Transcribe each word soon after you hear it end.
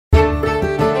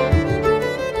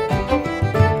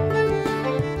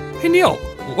Hey, Neil,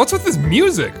 what's with this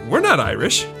music? We're not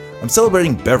Irish. I'm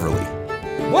celebrating Beverly.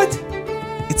 What?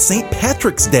 It's St.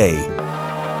 Patrick's Day.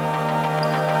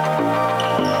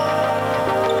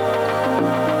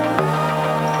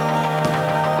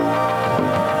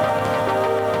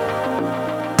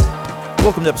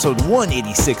 Welcome to episode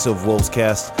 186 of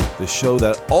Wolvescast, the show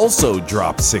that also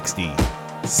dropped 60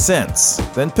 cents,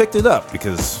 then picked it up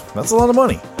because that's a lot of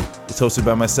money. It's hosted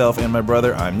by myself and my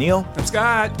brother. I'm Neil. I'm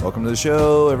Scott. Welcome to the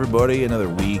show, everybody. Another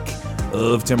week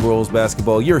of Timberwolves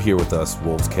basketball. You're here with us,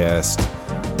 Wolvescast.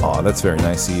 Aw, that's very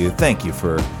nice of you. Thank you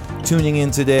for tuning in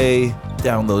today,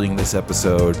 downloading this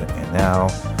episode, and now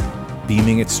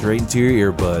beaming it straight into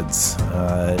your earbuds.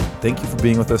 Thank you for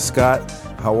being with us, Scott.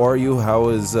 How are you? How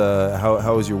is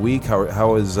your week?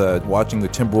 How is watching the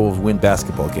Timberwolves win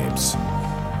basketball games?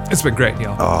 It's been great,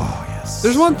 Neil. Oh, yes.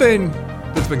 There's one thing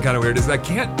that's been kind of weird is I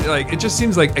can't, it just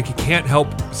seems like I can't help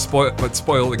spoil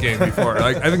the game before.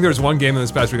 I think there's one game in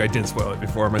this past week I didn't spoil it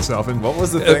before myself. And what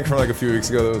was the thing from a few weeks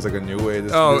ago that was like a new way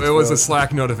to it was a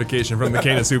Slack notification from the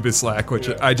Kanasuba Slack, which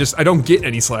I don't get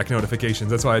any Slack notifications.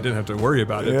 That's why I didn't have to worry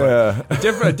about it. Yeah.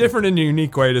 But a different and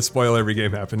unique way to spoil every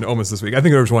game happened almost this week. I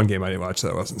think there was one game I didn't watch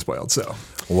that wasn't spoiled. So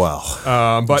wow.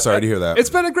 But I'm sorry to hear that. It's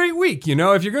been a great week. You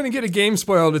know, if you're going to get a game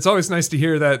spoiled, it's always nice to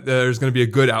hear that there's going to be a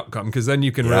good outcome because then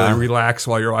you can really relax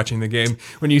while you're watching the game.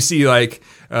 When you see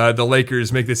the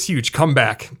Lakers make this huge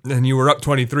comeback and you were up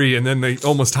 23 and then they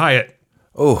almost tie it.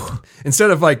 Oh, instead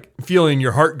of feeling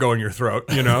your heart go in your throat,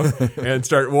 you know, and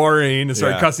start worrying and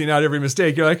start cussing out every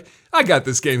mistake, you're like, I got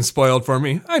this game spoiled for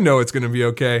me. I know it's going to be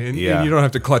okay. And you don't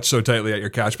have to clutch so tightly at your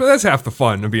couch. But that's half the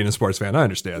fun of being a sports fan. I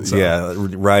understand. So. Yeah,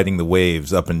 riding the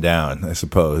waves up and down, I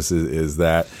suppose, is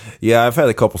that. Yeah, I've had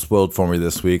a couple spoiled for me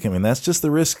this week. I mean, that's just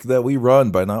the risk that we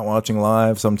run by not watching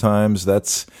live. Sometimes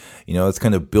that's, it's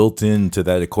kind of built into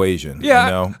that equation.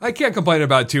 Yeah, I can't complain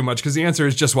about it too much because the answer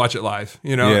is just watch it live,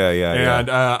 Yeah. And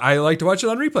I like to watch it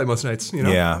on replay most nights,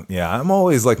 Yeah. I'm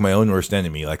always my own worst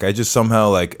enemy. I just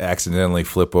somehow accidentally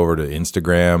flip over to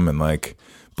Instagram and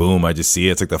boom, I just see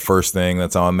it. It's the first thing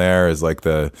that's on there is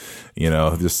the,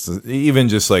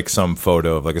 just some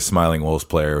photo of a smiling Wolves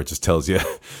player, which just tells you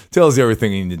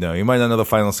everything you need to know. You might not know the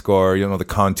final score, you don't know the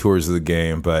contours of the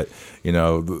game, but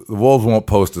the Wolves won't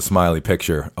post a smiley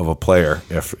picture of a player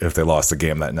if they lost the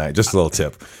game that night. Just a little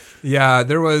tip. Yeah,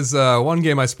 there was one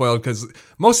game I spoiled because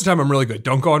most of the time I'm really good.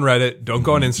 Don't go on Reddit. Don't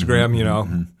go on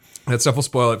Instagram, That stuff will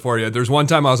spoil it for you. There's one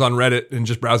time I was on Reddit and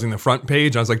just browsing the front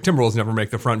page. I was like, Timberwolves never make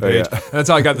the front page. Yeah. And that's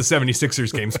how I got the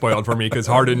 76ers game spoiled for me because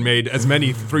Harden made as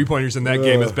many three-pointers in that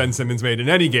game as Ben Simmons made in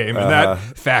any game. And that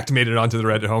fact made it onto the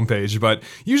Reddit homepage. But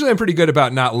usually I'm pretty good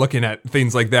about not looking at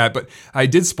things like that. But I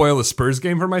did spoil the Spurs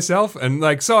game for myself.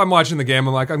 And so I'm watching the game.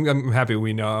 I'm like, I'm happy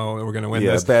we know we're going to win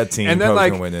this. Yeah, bad team. And then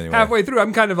gonna win anyway. Halfway through,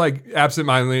 I'm kind of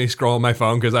absentmindedly scrolling my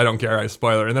phone because I don't care. I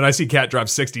spoil it. And then I see Cat drop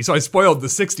 60. So I spoiled the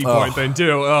 60-point thing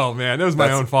too. Oh, man. That was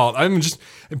my own fault.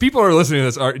 People are listening to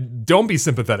this. Don't be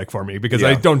sympathetic for me because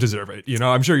I don't deserve it.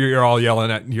 I'm sure you're all yelling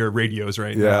at your radios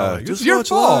right now. Just it's your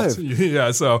fault. Live.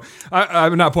 Yeah, so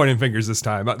I'm not pointing fingers this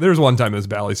time. There's one time it was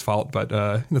Bally's fault, but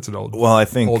that's an old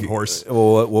horse.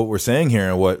 Well, what we're saying here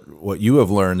and what you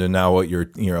have learned and now what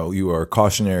you are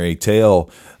cautionary tale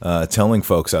telling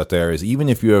folks out there is even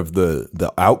if you have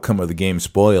the outcome of the game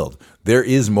spoiled, there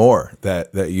is more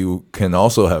that you can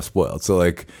also have spoiled. So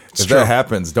if that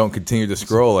happens, don't continue to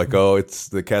scroll it's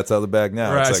the cat's out of the bag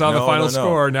now. Right, It's I saw the final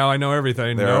score. Now I know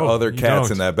everything. There are other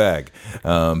cats in that bag,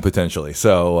 potentially.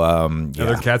 So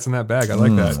other cats in that bag. I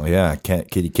like that. Yeah,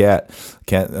 kitty cat,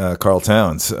 Carl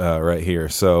Towns right here.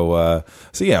 So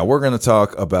yeah, we're going to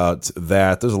talk about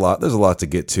that. There's a lot to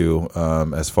get to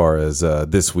as far as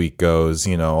this week goes.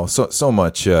 So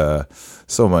much.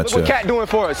 What Cat doing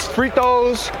for us? Free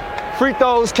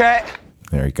throws, Cat.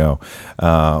 There you go.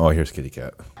 Here's Kitty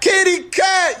Cat. Kitty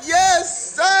Cat,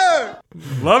 yes, sir.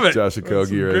 Love it. Josh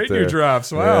Okogie right great there. New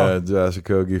drops. Wow. Yeah, Josh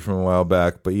Okogie from a while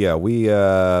back. But yeah,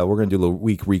 we're going to do a little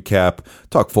week recap,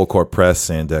 talk full court press,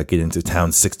 and get into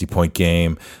Town's 60-point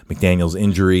game, McDaniel's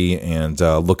injury, and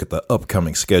look at the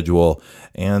upcoming schedule.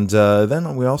 And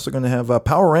then we're also going to have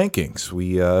power rankings.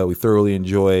 We thoroughly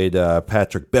enjoyed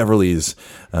Patrick Beverley's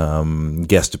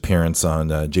guest appearance on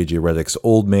JJ Redick's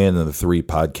Old Man and the Three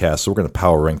podcast. So we're going to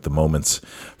power rank the moments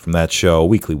from that show,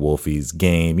 Weekly Wolfies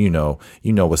game. You know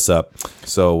what's up.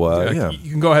 So you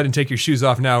can go ahead and take your shoes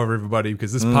off now, everybody,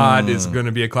 because this pod is going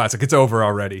to be a classic. It's over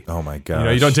already. Oh my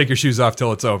gosh. You don't take your shoes off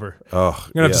till it's over. Oh,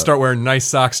 you're gonna have to start wearing nice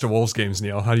socks to Wolves games,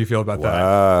 Neil. How do you feel about that?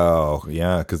 Wow,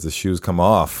 yeah, because the shoes come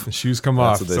off. The shoes come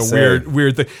off. It's a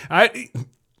weird thing.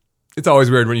 It's always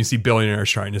weird when you see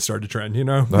billionaires trying to start a trend.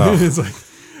 Oh. It's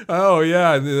Oh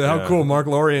yeah, how cool Mark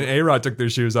Lowry and A-Rod took their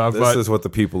shoes off. This is what the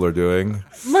people are doing.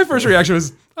 My first reaction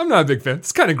was, I'm not a big fan.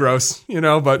 It's kind of gross,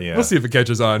 but we'll see if it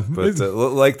catches on. But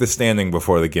like the standing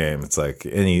before the game, it's like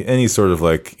any sort of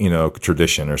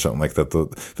tradition or something like that. I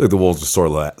feel like the Wolves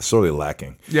are sorely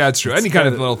lacking. Yeah, it's true. Any kind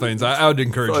of little things. I would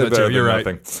encourage that too. You're right.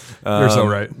 You're so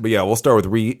right. But yeah, we'll start with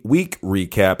week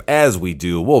recap as we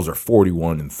do. Wolves are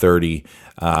 41-30.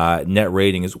 Net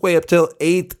rating is way up till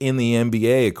 8th in the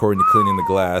NBA, according to Cleaning the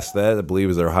Glass. That, I believe,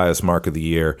 is their highest mark of the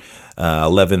year.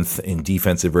 11th in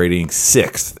defensive rating,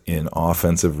 6th in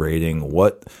offensive rating.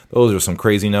 Those are some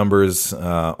crazy numbers,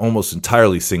 almost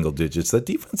entirely single digits. That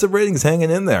defensive rating is hanging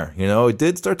in there. It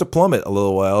did start to plummet a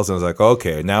little while, so I was like,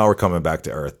 okay, now we're coming back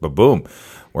to earth. But boom,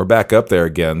 we're back up there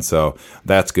again, so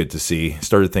that's good to see.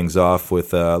 Started things off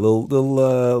with a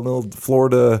little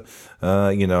Florida,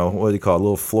 what do you call it? A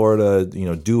little Florida,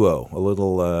 duo. A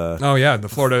little. The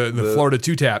Florida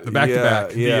two-tap, the back-to-back,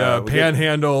 the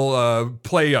Panhandle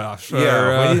playoff. We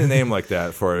need a name like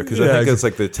that for it, because I think it's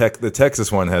like the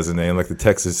Texas one has a name, like the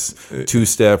Texas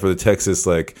two-step or the Texas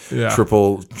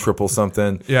triple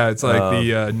something. Yeah, it's like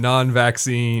the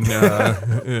non-vaccine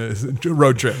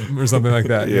road trip or something like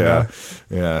that.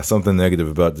 Yeah, something negative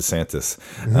about DeSantis.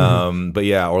 But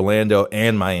yeah, Orlando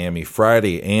and Miami,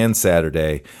 Friday and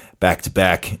Saturday,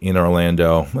 back-to-back in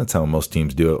Orlando. That's how most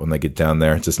teams do it when they get down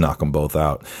there. Just knock them both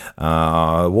out.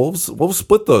 Wolves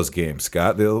split those games,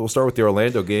 Scott. We'll start with the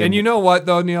Orlando game. And you know what,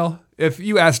 though, Neil? If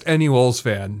you asked any Wolves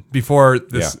fan before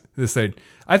this thing,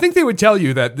 I think they would tell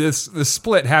you that the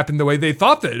split happened the way they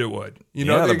thought that it would.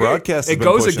 The broadcast it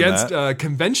goes against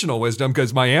conventional wisdom,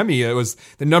 because Miami was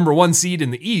the number 1 seed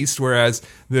in the East, whereas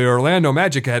the Orlando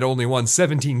Magic had only won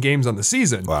 17 games on the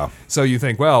season. Wow. So you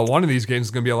think, well, one of these games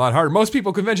is going to be a lot harder. Most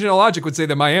people, conventional logic would say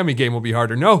the Miami game will be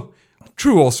harder. No.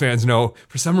 True Wolves fans know,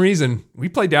 for some reason, we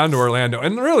play down to Orlando.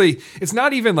 And really, it's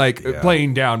not even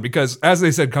playing down, because as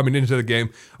they said coming into the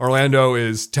game, Orlando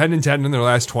is 10-10 in their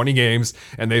last 20 games,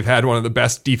 and they've had one of the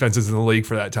best defenses in the league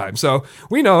for that time. So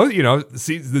we know,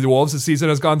 the Wolves this season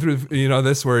has gone through,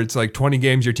 this where it's like 20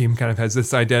 games, your team kind of has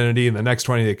this identity, and the next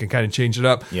 20 they can kind of change it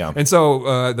up. Yeah. And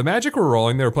so the Magic were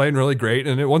rolling. They were playing really great.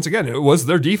 And it was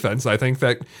their defense, I think,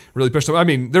 that really pushed them. I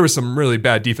mean, there was some really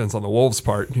bad defense on the Wolves'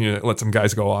 part, let some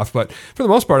guys go off. But for the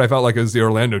most part, I felt like it was the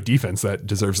Orlando defense that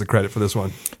deserves the credit for this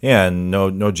one. Yeah, and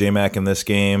no J-Mac in this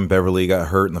game. Beverly got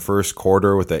hurt in the first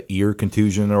quarter with that ear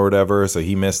contusion or whatever, so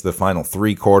he missed the final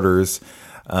 3 quarters.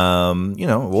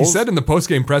 He said in the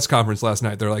post-game press conference last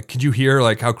night, they're like, could you hear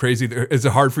how crazy, is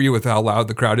it hard for you with how loud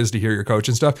the crowd is to hear your coach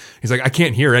and stuff? He's like, I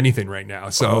can't hear anything right now.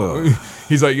 So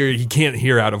he's like, he can't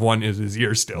hear out of one of his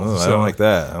ears still. I don't like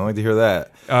that. I don't like to hear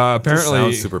that. Apparently,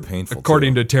 sounds super painful.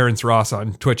 According to Terrence Ross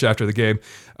on Twitch after the game,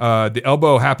 the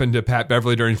elbow happened to Pat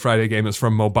Beverly during Friday game. It was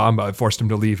from Mo Bamba. It forced him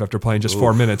to leave after playing just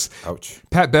 4 minutes. Ouch.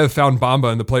 Pat Bev found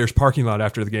Bamba in the player's parking lot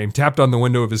after the game, tapped on the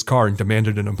window of his car, and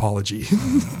demanded an apology.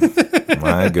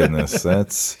 My goodness,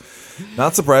 that's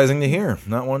not surprising to hear.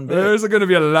 Not one bit. There's going to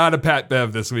be a lot of Pat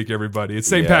Bev this week, everybody. It's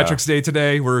St. Patrick's Day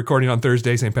today. We're recording on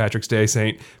Thursday, St. Patrick's Day.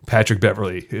 St. Patrick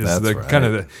Beverly is kind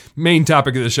of the main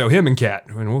topic of the show, him and Cat.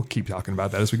 And we'll keep talking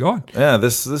about that as we go on. Yeah,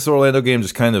 this Orlando game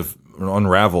just kind of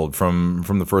unraveled from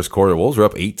the first quarter. Wolves were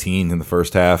up 18 in the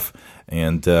first half.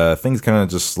 And things kind of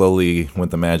just slowly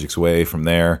went the Magic's way from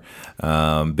there.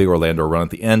 Big Orlando run at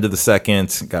the end of the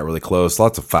second. Got really close.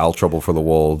 Lots of foul trouble for the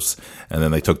Wolves. And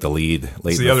then they took the lead late in the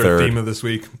third. It's the other theme of this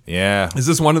week. Yeah. Is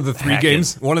this one of the 3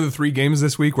 games? One of the 3 games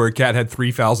this week where Cat had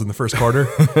 3 fouls in the first quarter?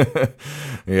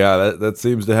 Yeah, that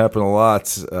seems to happen a lot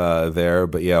there.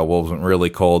 But yeah, Wolves went really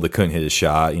cold. They couldn't hit a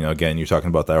shot. Again, you're talking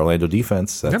about that Orlando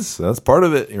defense. That's part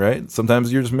of it, right?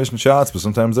 Sometimes you're just missing shots, but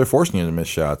sometimes they're forcing you to miss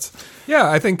shots. Yeah,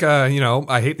 I think, I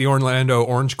hate the Orlando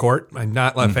orange court. I'm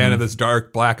not a fan of this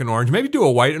dark black and orange. Maybe do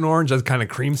a white and orange as kind of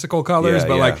creamsicle colors,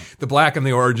 but the black and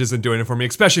the orange isn't doing it for me,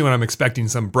 especially when I'm expecting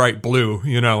some bright blue,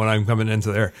 when I'm coming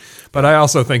into there. But I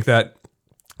also think that,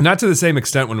 not to the same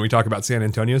extent when we talk about San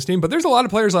Antonio's team, but there's a lot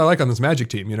of players I like on this Magic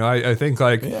team. I think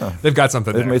they've got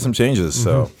something They've there. made some changes,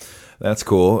 so that's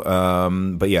cool.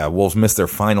 But yeah, Wolves missed their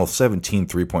final 17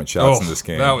 3-point shots in this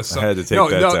game. That was I had to take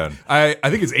that down. I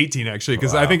think it's 18 actually,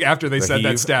 because I think after they said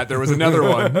that stat, there was another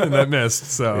one that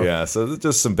missed. So yeah, so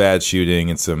just some bad shooting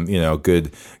and some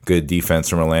good defense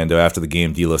from Orlando. After the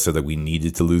game, D'Lo said that we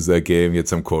needed to lose that game. He had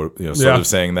some quote, sort of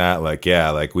saying that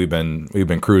we've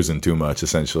been cruising too much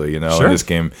essentially. And this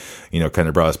game, kind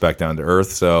of brought us back down to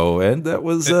earth. So and that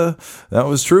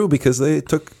was true because they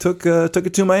took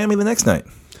it to Miami the next night.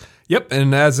 Yep,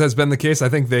 and as has been the case, I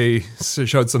think they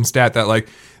showed some stat that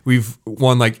we've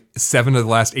won 7 of the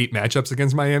last 8 matchups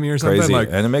against Miami or something. Crazy,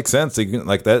 and it makes sense.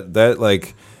 That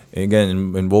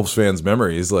again, in Wolves fans'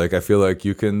 memories, like I feel like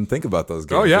you can think about those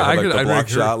games. Oh yeah, like the block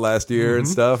shot last year and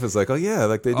stuff. It's like, oh yeah,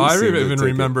 like they do. I even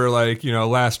remember like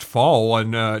last fall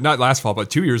when not last fall but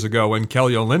 2 years ago when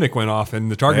Kelly Olynyk went off in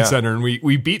the Target Center and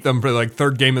we beat them for like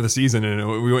third game of the season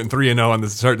and we went 3-0 on the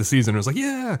start of the season. It was like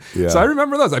yeah. So I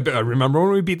remember those. I remember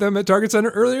when we beat them at Target Center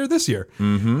earlier this year.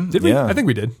 Mm-hmm. Did we? Yeah. I think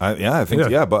we did. I think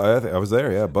but I was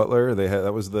there. Yeah, Butler. They had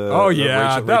that was the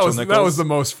that was the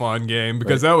most fun game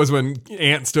because that was when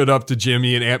Ant stood up to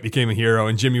Jimmy and Ant became a hero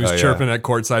and Jimmy was chirping at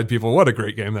courtside people. What a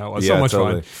great game that was. So much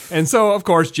fun. And so of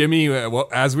course Jimmy, well,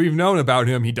 as we've known about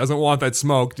him, he doesn't want that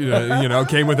smoke.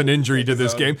 Came with an injury to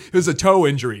this game. It was a toe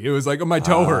injury. It was like, oh, my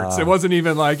toe hurts. It wasn't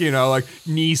even like like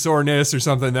knee soreness or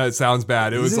something that sounds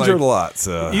bad. It was injured like a lot.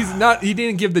 So he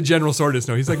didn't give the general soreness.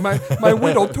 No, he's like my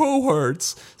middle toe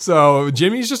hurts. So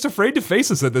Jimmy's just afraid to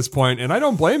face us at this point, and I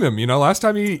don't blame him. Last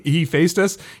time he faced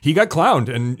us, he got clowned,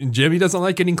 and Jimmy doesn't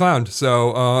like getting clowned.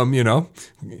 So I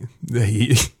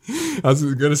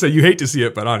was gonna say you hate to see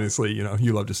it, but honestly,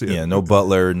 you love to see it. Yeah, no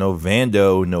Butler, no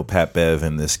Vando, no Pat Bev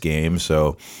in this game.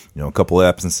 So a couple of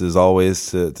absences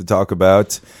always to talk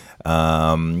about.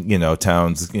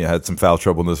 Towns had some foul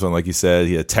trouble in this one, like you said.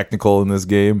 He had technical in this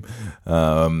game.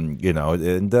 Wolves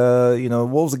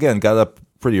again got up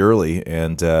pretty early,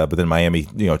 and but then Miami,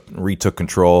 retook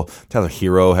control. Tyler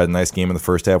Hero had a nice game in the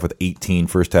first half with 18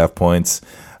 first half points.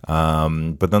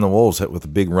 But then the Wolves hit with a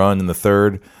big run in the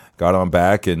third, got on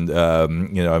back, and I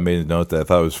made a note that I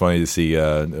thought it was funny to see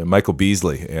Michael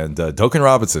Beasley and Duncan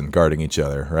Robinson guarding each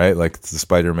other, right? Like the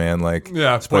Spider-Man,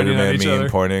 Spider-Man meme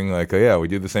pointing, like, oh yeah, we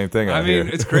do the same thing. I mean,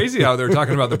 it's crazy how they're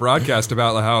talking about the broadcast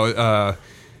about how.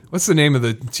 What's the name of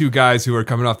the two guys who are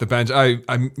coming off the bench? I'm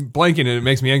blanking and it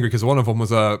makes me angry because one of them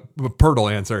was a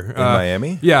Pirtle answer. In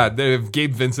Miami? Yeah, they have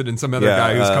Gabe Vincent and some other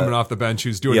guy who's coming off the bench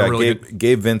who's doing a really good...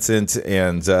 Gabe Vincent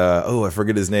and, I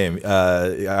forget his name.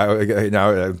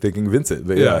 Now I'm thinking Vincent.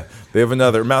 But they have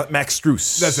another, Max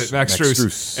Strus. That's it, Max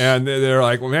Strus. And they're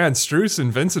like, well, man, Strus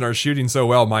and Vincent are shooting so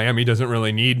well, Miami doesn't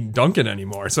really need Duncan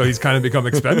anymore. So he's kind of become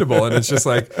expendable. And it's just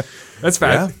like, that's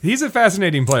fast. Yeah. He's a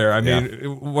fascinating player. I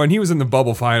mean, when he was in the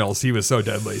bubble finals, he was so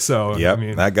deadly. So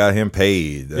that got him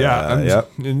paid.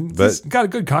 He's got a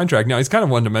good contract now. He's kind of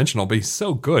one dimensional, but he's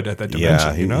so good at that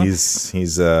dimension. Yeah,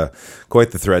 he's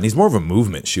quite the threat. And he's more of a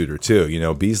movement shooter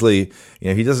too. Beasley,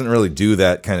 he doesn't really do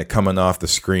that kind of coming off the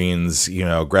screens,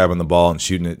 grabbing the ball and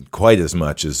shooting it quite as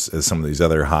much as some of these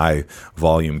other high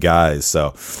volume guys.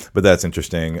 So, but that's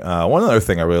interesting. One other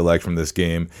thing I really liked from this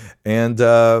game, and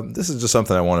this is just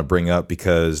something I want to bring up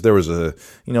because there was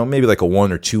maybe like a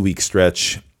 1 or 2 week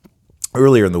stretch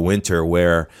earlier in the winter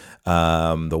where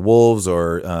the Wolves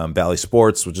or Bally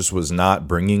Sports was not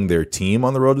bringing their team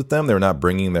on the road with them. They were not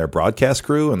bringing their broadcast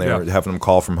crew, and they were having them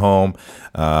call from home.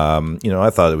 I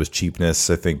thought it was cheapness.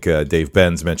 I think Dave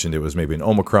Benz mentioned it was maybe an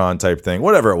Omicron type thing.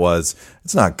 Whatever it was,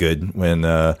 it's not good when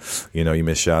you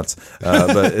miss shots.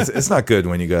 But it's not good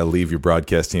when you got to leave your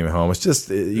broadcast team at home. It's just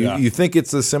you think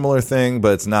it's a similar thing,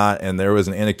 but it's not. And there was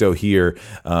an anecdote here.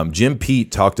 Jim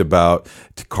Pete talked about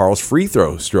Carl's free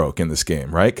throw stroke in this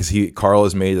game, right? Because Carl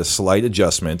has made a slight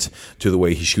adjustment to the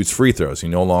way he shoots free throws. He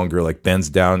no longer bends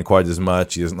down quite as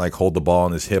much. He doesn't hold the ball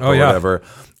on his hip or whatever.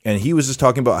 And he was just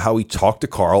talking about how he talked to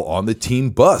Carl on the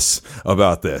team bus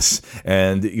about this.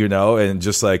 And, and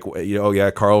just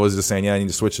Carl was just saying, I need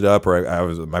to switch it up,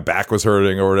 or my back was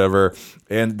hurting or whatever.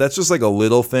 And that's just like a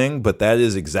little thing, but that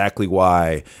is exactly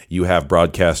why you have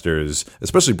broadcasters,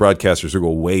 especially broadcasters who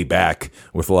go way back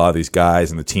with a lot of these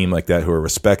guys and the team like that who are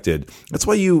respected. That's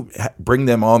why you bring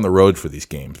them on the road for these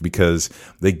games, because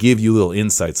they give you little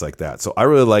insights like that. So I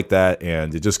really like that,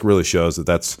 and it just really shows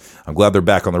that I'm glad they're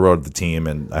back on the road with the team,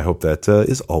 and I hope that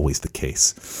is always the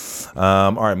case.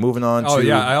 All right, moving on.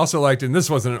 I also liked, and this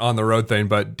wasn't an on the road thing,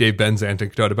 but Dave Ben's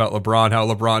anecdote about LeBron, how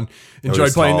LeBron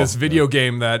enjoyed playing this video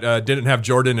game that didn't have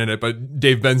Jordan in it, but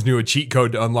Dave Benz knew a cheat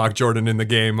code to unlock Jordan in the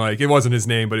game. Like, it wasn't his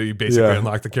name, but he basically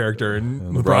unlocked the character, and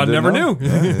LeBron never knew. He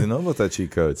didn't know about that cheat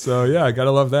code. So I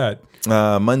gotta love that.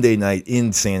 Monday night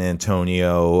in San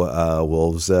Antonio,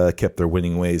 Wolves kept their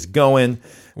winning ways going.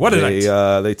 What a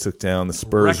night. They took down the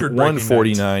Spurs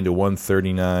 149 to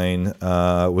 139.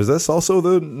 Was this also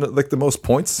the most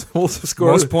points Wolves have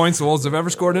scored? Most points Wolves have ever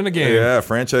scored in a game. Yeah,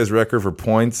 franchise record for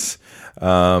points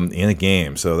in a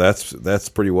game. So that's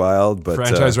pretty wild. But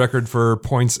franchise record for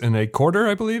points in a quarter,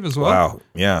 I believe, as well. Wow.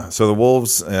 Yeah. So the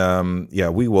Wolves,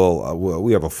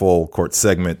 we have a full court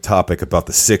segment topic about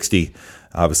the 60.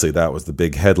 Obviously, that was the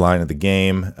big headline of the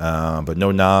game. But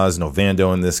no Nas, no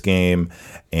Vando in this game.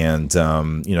 And,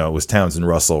 it was Towns and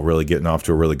Russell really getting off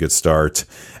to a really good start.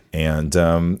 And,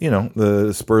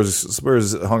 the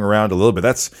Spurs hung around a little bit.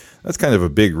 That's kind of a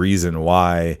big reason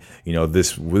why,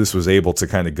 this was able to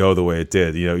kind of go the way it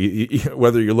did.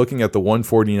 Whether you're looking at the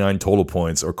 149 total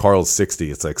points or Carl's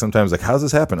 60, it's like sometimes like, how's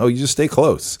this happen? Oh, you just stay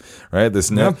close, right? This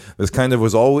kind of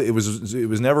was it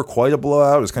was never quite a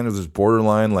blowout. It was kind of this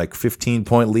borderline like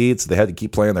 15-point lead. So they had to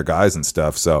keep playing their guys and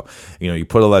stuff. So, you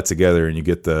put all that together and you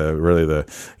get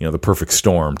the perfect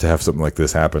storm to have something like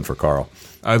this happen for Carl.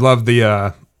 I love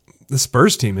the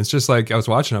Spurs team. It's just like I was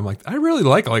watching. I'm like, I really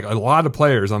like a lot of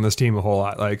players on this team a whole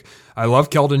lot. Like I love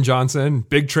Keldon Johnson,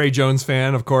 big Trey Jones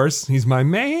fan, of course. He's my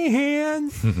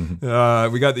man.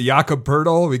 We got the Jakob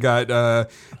Poeltl. We got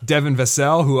Devin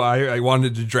Vassell, who I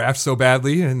wanted to draft so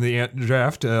badly in the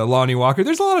draft. Lonnie Walker.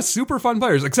 There's a lot of super fun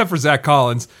players, except for Zach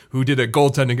Collins, who did a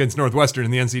goaltend against Northwestern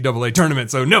in the NCAA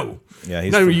tournament. So no,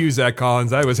 none of you, Zach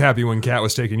Collins. I was happy when Cat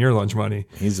was taking your lunch money.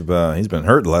 He's been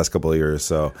hurt the last couple of years,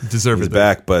 so deservedly. He's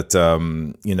back. But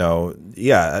the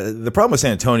problem with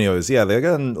San Antonio is they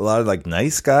got a lot of like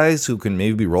nice guys who can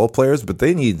maybe be role players, but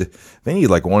they need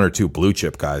like one or two blue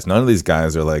chip guys. None of these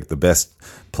guys are like the best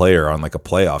player on like a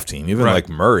playoff team. Even like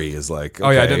Murray is like, okay.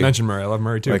 Oh yeah, I didn't mention Murray. I love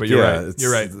Murray too, but you're right.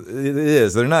 You're right. It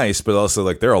is. They're nice, but also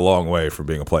like they're a long way from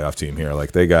being a playoff team here.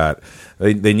 Like they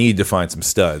need to find some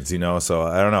studs, So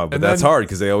I don't know, but that's hard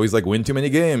because they always like win too many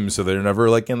games, so they're never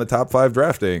like in the top 5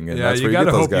 drafting. And that's where you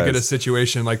gotta hope you get a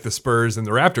situation like the Spurs and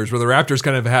the Raptors, where the Raptors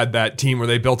kind of had that team where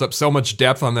they built up so much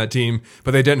depth on that team,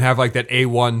 but they didn't have like that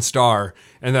A1 star.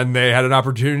 And then they had an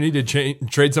opportunity to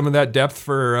trade some of that depth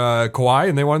for Kawhi,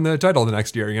 and they won the title the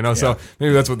next year. So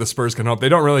maybe that's what the Spurs can hope. They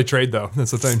don't really trade though.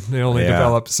 That's the thing. They only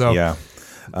develop. So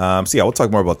we'll talk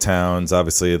more about Towns.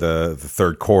 Obviously, the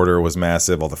third quarter was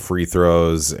massive. All the free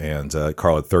throws, and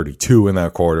Carl had 32 in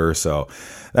that quarter. So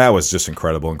that was just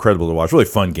incredible to watch. Really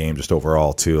fun game just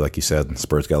overall too. Like you said,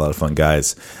 Spurs got a lot of fun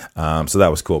guys. So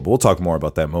that was cool. But we'll talk more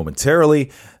about that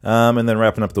momentarily. And then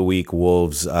wrapping up the week,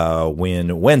 Wolves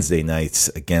win Wednesday nights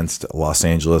against Los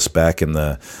Angeles, back in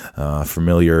the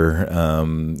familiar,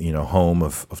 home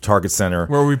of Target Center,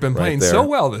 where we've been playing so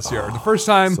well this year. The first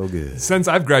time since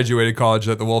I've graduated college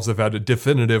that the Wolves have had a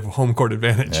definitive home court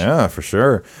advantage. Yeah, for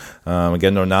sure.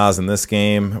 Again, no Nas in this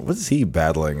game. What is he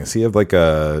battling? Does he have like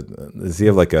some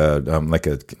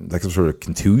sort of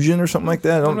contusion or something like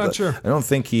that? I'm not sure. I don't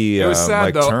think he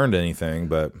sad, turned anything.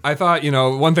 But I thought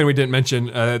one thing we didn't mention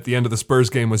at the end of the Spurs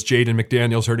game was Jaden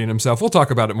McDaniels hurting himself. We'll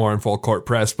talk about it more in full court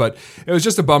press, but it was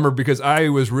just a bummer because I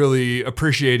was really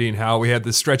appreciating how we had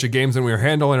this stretch of games and we were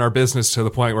handling our business to the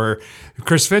point where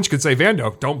Chris Finch could say,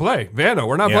 Vando, don't play. Vando,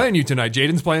 we're not playing you tonight.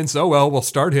 Jaden's playing so well. We'll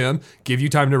start him, give you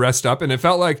time to rest up. And it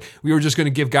felt like we were just going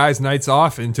to give guys nights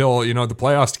off until, the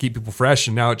playoffs to keep people fresh.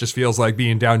 And now it just feels like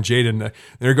being down Jaden.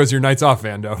 There goes your nights off,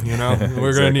 Vando.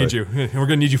 We're going to need you. And we're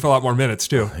going to need you for a lot more minutes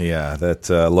too. Yeah, that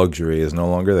luxury is no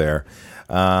longer there.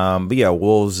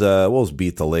 Wolves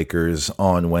beat the Lakers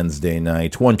on Wednesday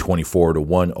night,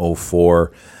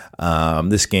 124-104.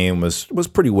 This game was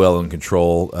pretty well in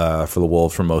control for the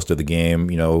Wolves for most of the game.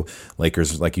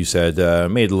 Lakers, like you said,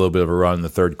 made a little bit of a run in the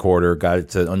third quarter, got it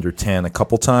to under 10 a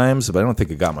couple times, but I don't think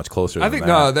it got much closer than that.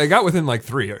 No, they got within like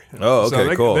 3. Oh, okay,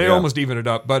 so cool. They almost evened it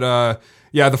up, but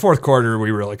the fourth quarter,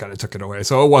 we really kind of took it away.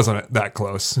 So it wasn't that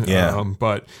close. Yeah.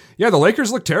 But the Lakers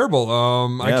look terrible.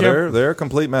 They're a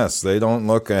complete mess. They don't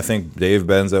look, I think Dave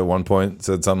Benz at one point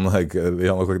said something like, they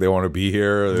don't look like they want to be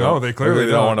here. They clearly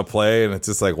don't want to play. And it's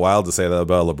just like wild to say that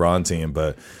about a LeBron team.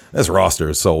 But this roster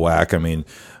is so whack. I mean,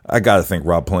 I got to think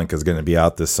Rob Pelinka is going to be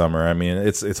out this summer. I mean,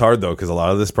 it's hard though because a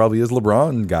lot of this probably is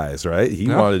LeBron guys, right? He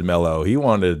wanted Melo, he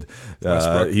wanted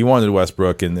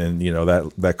Westbrook, and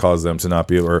that caused them to not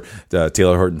be. Or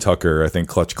Taylor Horton Tucker, I think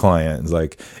clutch client is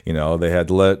like they had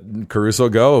to let Caruso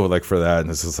go like for that,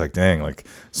 and it's just like dang, like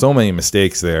so many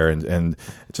mistakes there, and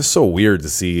it's just so weird to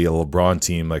see a LeBron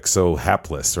team like so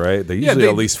hapless, right? They're usually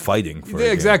at least fighting for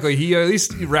it. Exactly. He at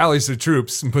least rallies the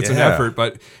troops and puts an effort,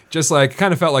 but just like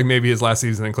kind of felt like maybe his last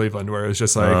season in Cleveland where it was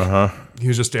just like he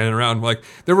was just standing around. Like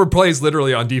there were plays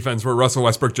literally on defense where Russell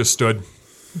Westbrook just stood.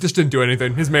 Just didn't do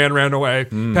anything. His man ran away.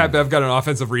 Pat Bev got an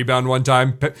offensive rebound one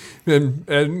time,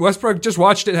 and Westbrook just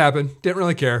watched it happen. Didn't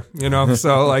really care,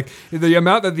 So like the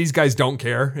amount that these guys don't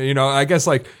care, I guess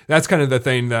like that's kind of the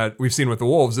thing that we've seen with the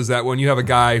Wolves is that when you have a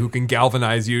guy who can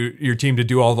galvanize your team to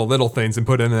do all the little things and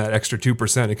put in that extra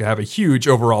 2%, it can have a huge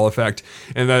overall effect.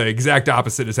 And the exact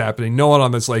opposite is happening. No one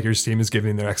on this Lakers team is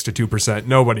giving their extra 2%.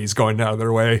 Nobody's going out of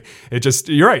their way.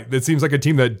 You're right. It seems like a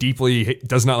team that deeply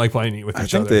does not like playing with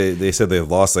each other. I think they said they've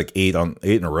lost lost like eight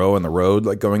in a row on the road,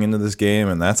 like going into this game,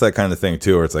 and that's that kind of thing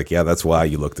too. Where it's like, yeah, that's why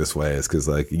you look this way, is because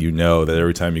like that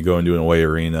every time you go into an away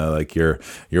arena, like you're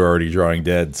already drawing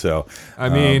dead. So I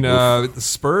mean, the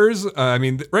Spurs.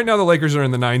 Right now the Lakers are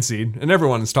in the 9 seed, and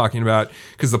everyone is talking about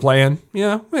because the play-in.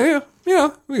 Yeah, we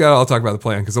got to all talk about the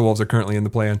play-in because the Wolves are currently in the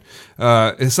play-in.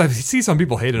 I see some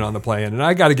people hating on the play-in, and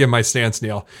I got to give my stance,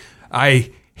 Neil.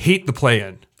 I hate the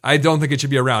play-in. I don't think it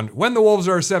should be around when the Wolves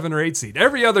are a 7 or 8 seed.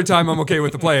 Every other time I'm okay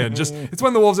with the play-in. Just it's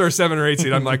when the Wolves are a 7 or 8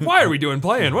 seed. I'm like, why are we doing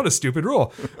play-in? What a stupid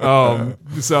rule.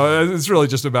 So it's really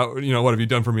just about, what have you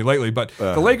done for me lately? But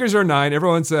the Lakers are 9.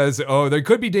 Everyone says, oh, they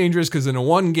could be dangerous because in a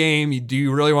one game, do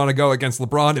you really want to go against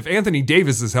LeBron? If Anthony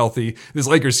Davis is healthy, this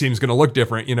Lakers team is going to look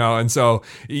different, And so,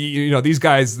 these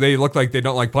guys, they look like they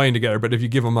don't like playing together. But if you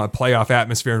give them a playoff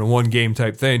atmosphere in a one game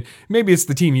type thing, maybe it's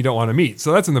the team you don't want to meet.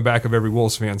 So that's in the back of every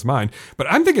Wolves fan's mind.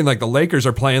 But I'm thinking like the Lakers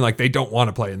are playing like they don't want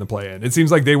to play in the play-in. It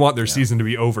seems like they want their season to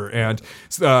be over. And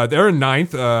they're in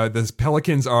 9th. The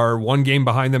Pelicans are 1 game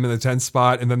behind them in the 10th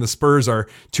spot. And then the Spurs are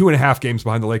 2.5 games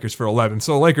behind the Lakers for 11th.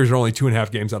 So the Lakers are only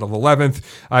 2.5 games out of 11th.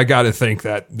 I got to think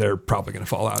that they're probably going to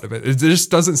fall out of it. It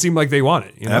just doesn't seem like they want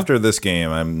it. After this game,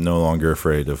 I'm no longer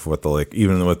afraid of what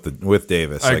even with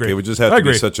Davis. I agree. It would just have to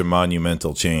be such a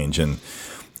monumental change. And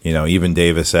even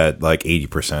Davis at like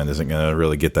 80% isn't going to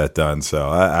really get that done. So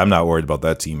I'm not worried about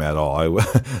that team at all.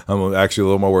 I'm actually a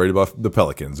little more worried about the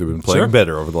Pelicans, who've been playing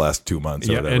better over the last 2 months.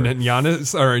 Yeah, and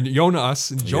Jonas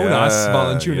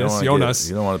Valanciunas.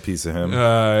 You don't want a piece of him.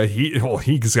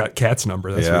 He's got Cat's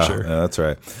number, that's for sure. Yeah, that's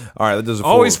right. All right, that does it.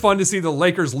 Always fun to see the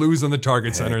Lakers lose in the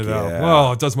Target Center, though. Yeah.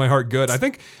 Well, it does my heart good. I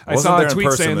think I saw a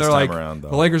tweet saying they're like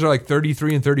the Lakers are like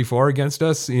 33-34 against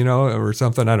us, or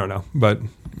something. I don't know, but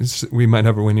we might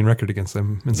have a winning record against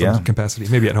them in some capacity.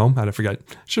 Maybe at home. I forgot.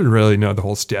 Should really know the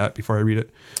whole stat before I read it.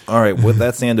 All right. With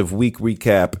that's the end of week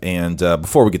recap. And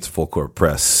before we get to full court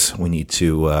press, we need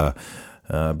to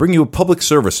bring you a public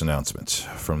service announcement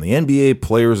from the NBA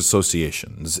Players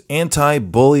Association's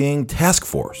Anti-Bullying Task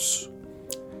Force.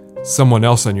 Someone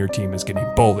else on your team is getting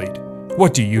bullied.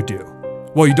 What do you do?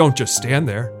 Well, you don't just stand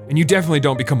there, and you definitely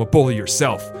don't become a bully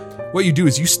yourself. What you do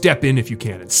is you step in if you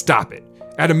can and stop it.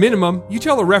 At a minimum, you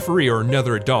tell a referee or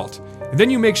another adult, and then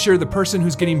you make sure the person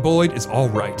who's getting bullied is all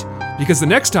right. Because the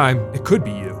next time, it could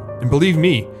be you. And believe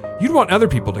me, you'd want other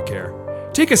people to care.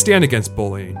 Take a stand against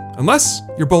bullying, unless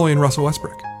you're bullying Russell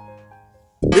Westbrook.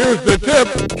 Here's the tip.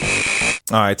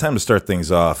 All right, time to start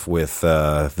things off with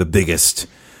the biggest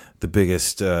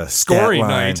scoring stat line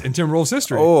night in Timberwolves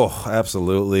history. Oh,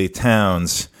 absolutely.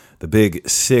 Towns, the big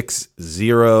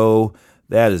 6-0.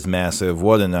 That is massive.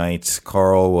 What a night.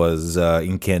 Carl was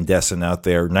incandescent out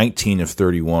there. 19 of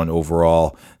 31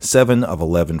 overall. 7 of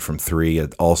 11 from 3.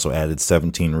 It also added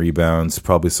 17 rebounds.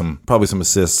 Probably some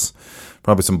assists.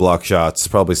 Probably some block shots.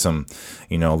 Probably some,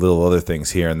 little other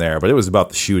things here and there. But it was about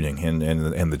the shooting and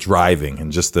the driving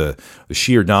and just the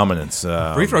sheer dominance.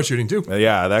 Free throw shooting too.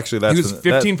 Yeah, actually, that's he was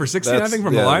 15 for 16, I think,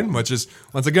 from the line, which is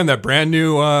once again that brand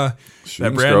new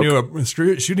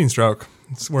shooting stroke.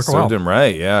 It's working well. Served him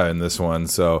right, in this one.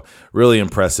 So really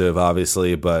impressive,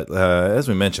 obviously. But as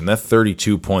we mentioned, that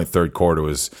 32-point third quarter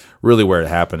was really where it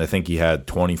happened. I think he had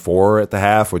 24 at the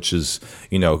half, which is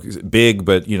big,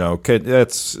 but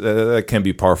that can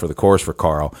be par for the course for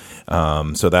Carl.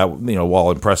 So that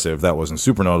while impressive, that wasn't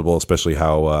super notable, especially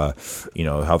how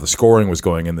the scoring was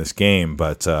going in this game.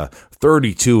 But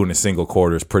 32 in a single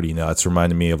quarter is pretty nuts.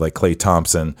 Reminded me of like Klay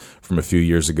Thompson from a few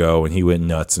years ago when he went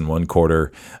nuts in one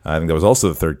quarter. I think that was also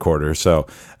the third quarter. So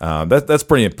that's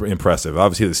pretty impressive.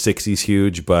 Obviously the 60's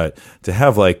huge, but to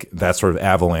have like that sort of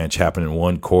avalanche happen in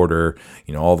one quarter,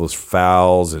 all those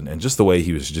fouls and just the way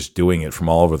he was just doing it from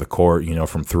all over the court,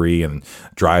 from 3 and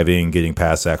driving, getting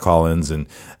past Zach Collins and,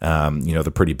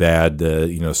 the pretty bad,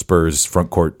 Spurs front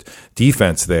court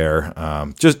defense there.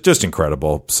 Just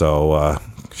incredible. So,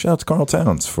 shout out to Carl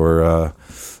Towns for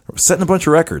setting a bunch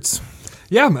of records.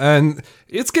 Yeah, and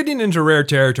it's getting into rare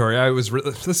territory. I was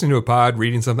listening to a pod,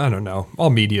 reading something. I don't know. All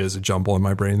media is a jumble in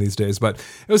my brain these days, but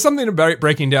it was something about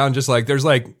breaking down just like there's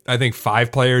I think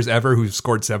 5 players ever who've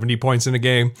scored 70 points in a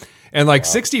game. And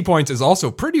 60 points is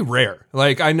also pretty rare.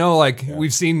 I know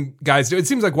we've seen guys do it. It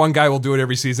seems like one guy will do it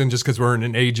every season just because we're in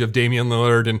an age of Damian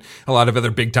Lillard and a lot of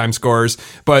other big time scorers.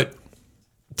 But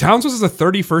Towns was the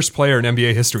 31st player in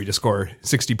NBA history to score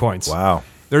 60 points. Wow.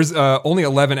 There's only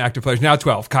 11 active players. Now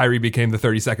 12. Kyrie became the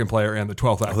 32nd player and the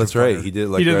 12th active that's player. Right. He did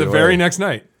right the very next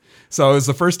night. So it was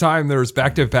the first time there was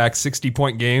back-to-back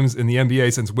 60-point games in the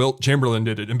NBA since Wilt Chamberlain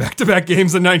did it in back-to-back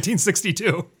games in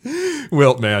 1962.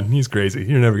 Wilt, man, he's crazy.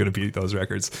 You're never going to beat those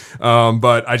records.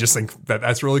 But I just think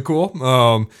that's really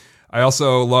cool. I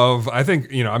also love, I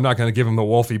think, I'm not going to give him the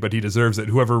Wolfie, but he deserves it.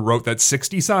 Whoever wrote that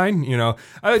 60 sign,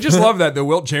 I just love that the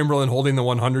Wilt Chamberlain holding the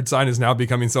 100 sign is now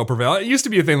becoming so prevalent. It used to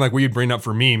be a thing like we'd bring up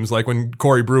for memes, like when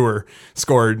Corey Brewer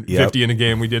scored 50 in a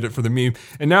game, we did it for the meme.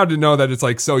 And now to know that it's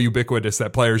like so ubiquitous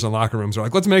that players in locker rooms are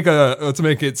like, let's make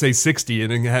it say 60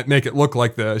 and then make it look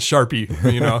like the Sharpie,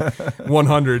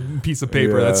 100 piece of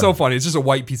paper. Yeah. That's so funny. It's just a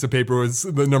white piece of paper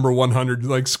with the number 100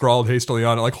 like scrawled hastily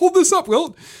on it, like hold this up,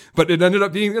 Wilt. But it ended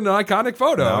up being an iconic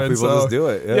photo. Now and people just do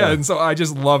it. Yeah, and so I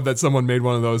just love that someone made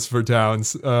one of those for Towns.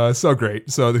 So great.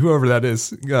 So whoever that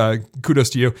is, kudos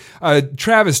to you.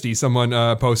 Travesty, someone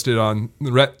posted on the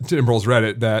Timberwolves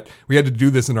Reddit that we had to do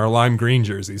this in our lime green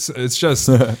jerseys. It's just...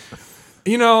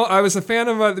 I was a fan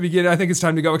of them at the beginning. I think it's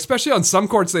time to go, especially on some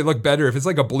courts. They look better if it's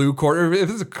like a blue court, or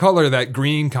if it's a color that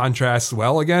green contrasts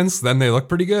well against, then they look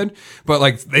pretty good. But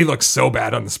like they look so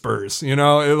bad on the Spurs, it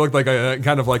looked like a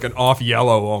kind of like an off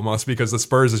yellow almost, because the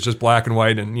Spurs is just black and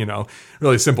white and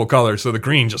really simple colors. So the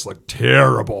green just looked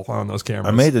terrible on those cameras.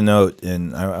 I made a note,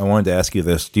 and I wanted to ask you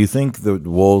this: do you think the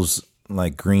Wolves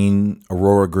like green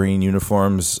Aurora green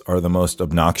uniforms are the most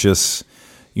obnoxious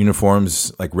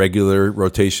uniforms, like regular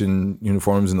rotation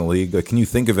uniforms in the league? Like, can you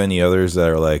think of any others that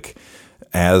are like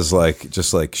as like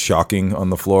just like shocking on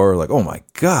the floor? Like, oh my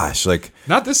gosh, like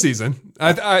not this season.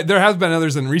 There has been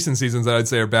others in recent seasons that I'd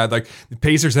say are bad. Like the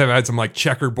Pacers have had some like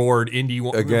checkerboard Indy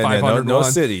 500 no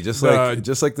city, just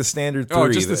like the standard 3.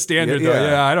 Oh, just the standard.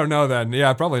 Yeah, I don't know then.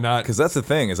 Yeah, probably not. Because that's the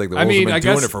thing. It's like the Wolves have been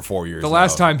doing it for 4 years. The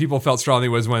last time people felt strongly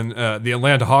was when the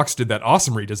Atlanta Hawks did that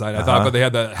awesome redesign. I thought, but they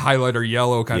had the highlighter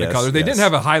yellow kind of color. They didn't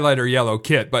have a highlighter yellow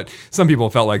kit, but some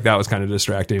people felt like that was kind of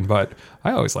distracting. But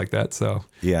I always like that. So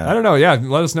yeah, I don't know. Yeah,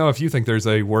 let us know if you think there's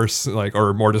a worse like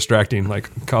or more distracting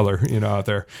like color out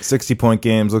there. 60-point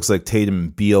games. Looks like Tatum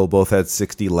and Beal both had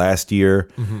 60 last year.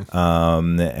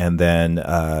 And then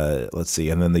let's see,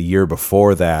 and then the year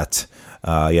before that,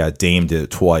 Dame did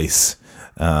it twice,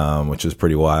 which was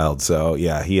pretty wild. So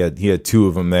yeah, he had 2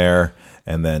 of them there.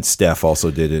 And then Steph also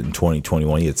did it in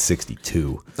 2021. He had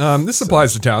 62. This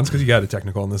applies to Towns because you got a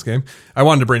technical in this game. I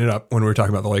wanted to bring it up when we were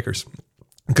talking about the Lakers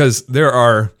because there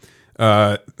are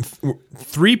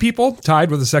 3 people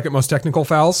tied with the second most technical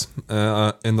fouls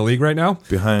in the league right now.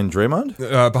 Behind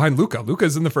Draymond? Behind Luka.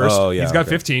 Luka's in the first. Oh, yeah, he's got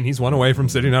 15. He's 1 away from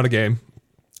sitting out a game.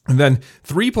 And then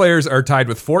 3 players are tied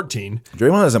with 14.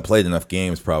 Draymond hasn't played enough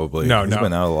games, probably. He's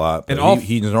been out a lot, but and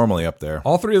he's normally up there.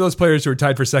 All 3 of those players who were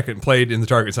tied for second played in the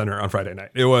Target Center on Friday night.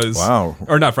 It was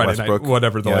or not Friday Westbrook. night,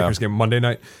 whatever the Lakers game, Monday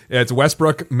night. It's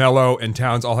Westbrook, Melo, and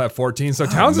Towns all have 14. So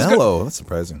Towns that's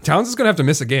surprising. Towns is going to have to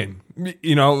miss a game,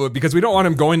 because we don't want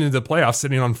him going into the playoffs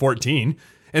sitting on 14.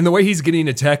 And the way he's getting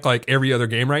attacked like every other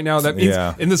game right now, that means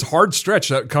in this hard stretch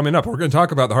that coming up, we're going to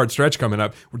talk about the hard stretch coming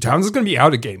up, Towns is going to be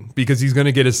out a game because he's going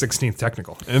to get his 16th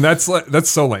technical. And that's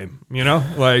so lame,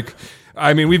 Like,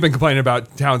 I mean, we've been complaining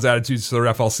about Towns' attitudes to the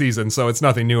ref all season, so it's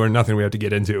nothing new or nothing we have to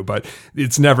get into, but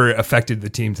it's never affected the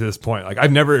team to this point. Like,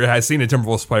 I've never seen a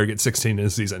Timberwolves player get 16 in a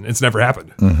season. It's never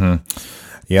happened. Mm-hmm.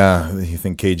 Yeah, you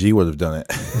think KG would have done it?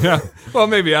 Yeah, well,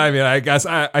 maybe. I mean, I guess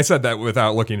I said that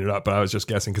without looking it up, but I was just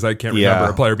guessing because I can't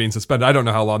remember a player being suspended. I don't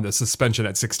know how long the suspension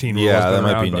at 16 was. Yeah, that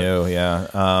might be new. Yeah,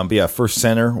 but yeah, first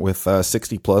center with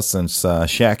 60 plus since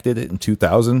Shaq did it in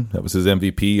 2000. That was his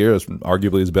MVP year. It was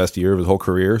arguably his best year of his whole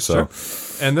career. So,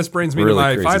 and this brings me to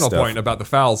my final point about the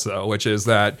fouls, though, which is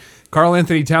that Karl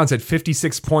Anthony Towns had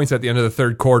 56 points at the end of the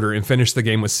third quarter and finished the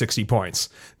game with 60 points.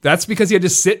 That's because he had to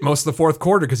sit most of the fourth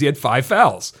quarter because he had 5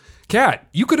 fouls. Cat,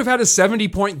 you could have had a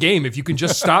 70-point game if you can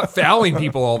just stop fouling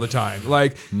people all the time.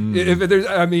 Like,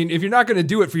 if you're not going to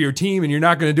do it for your team and you're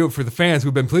not going to do it for the fans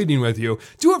who've been pleading with you,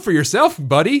 do it for yourself,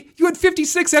 buddy. You had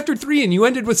 56 after 3 and you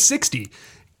ended with 60.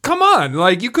 Come on,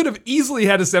 like you could have easily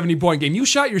had a 70-point game. You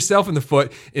shot yourself in the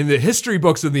foot in the history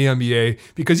books of the NBA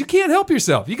because you can't help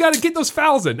yourself. You got to get those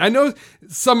fouls in. I know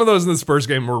some of those in the Spurs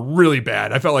game were really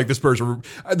bad. I felt like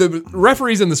the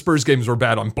referees in the Spurs games were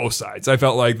bad on both sides. I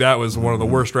felt like that was one of the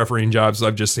worst refereeing jobs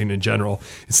I've just seen in general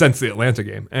since the Atlanta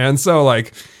game. And so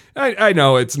like, I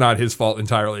know it's not his fault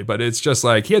entirely, but it's just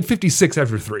like he had 56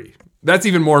 after 3. That's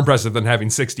even more impressive than having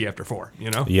 60 after 4,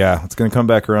 Yeah, it's going to come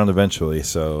back around eventually.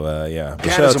 So, yeah.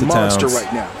 Cat is a monster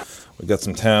right now. We got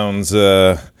some Towns,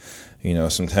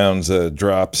 some Towns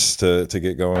drops to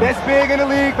get going. Best big in the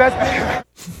league, best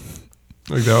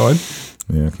big. Like that one?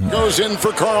 Yeah. Goes in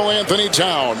for Karl Anthony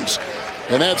Towns.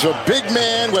 And that's a big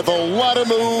man with a lot of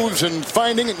moves and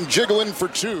finding it and jiggling for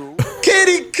 2.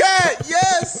 Kitty cat,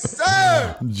 yes,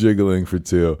 sir. Jiggling for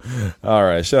 2. All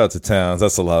right, shout out to Towns.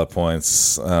 That's a lot of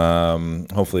points.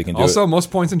 Hopefully he can do it. Also, most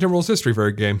points in Timberwolves history for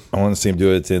a game. I want to see him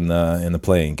do it in the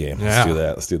playing game. Yeah.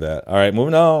 Let's do that. All right,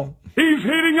 moving on. He's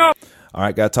heating up. All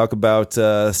right, got to talk about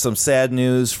some sad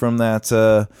news from that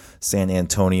San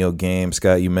Antonio game.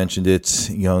 Scott, you mentioned it.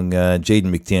 Young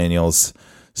Jaden McDaniels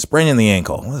spraining the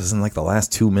ankle. What, this is in like the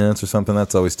last 2 minutes or something?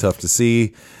 That's always tough to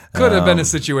see. Could have been a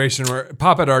situation where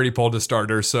Pop had already pulled a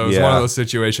starter, so it's one of those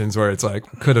situations where it's like,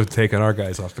 could have taken our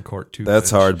guys off the court too. That's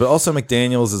hard. But also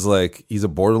McDaniels is like, he's a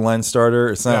borderline starter.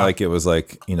 It's not like it was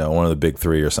like, one of the big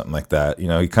three or something like that.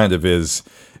 He kind of is.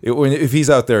 If he's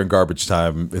out there in garbage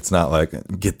time, it's not like,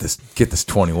 get this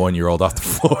 21-year-old off the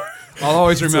floor. I'll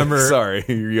always remember. Like, sorry,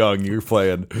 you're young. You're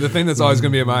playing. The thing that's always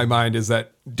going to be in my mind is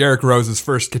that Derrick Rose's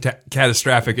first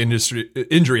catastrophic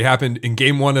injury happened in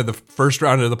Game 1 of the first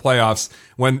round of the playoffs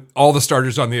when all the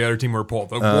starters on the other team were pulled.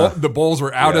 The Bulls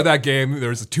were out of that game. There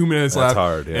was 2 minutes left.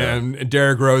 Hard, and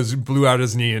Derrick Rose blew out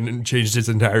his knee and changed his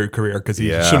entire career because he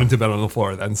shouldn't have been on the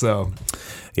floor then. So.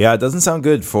 Yeah, it doesn't sound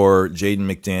good for Jaden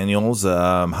McDaniels.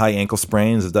 High ankle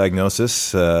sprain is a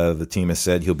diagnosis. The team has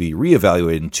said he'll be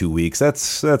reevaluated in 2 weeks.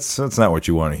 That's not what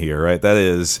you want to hear, right?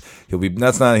 He'll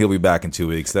be back in 2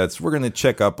 weeks. We're going to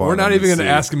check up on. We're not even going to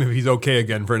ask him if he's okay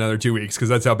again for another 2 weeks because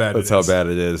that's how bad it is. That's how bad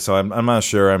it is. So I'm not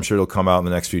sure. I'm sure it'll come out in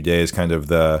the next few days. Kind of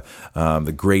the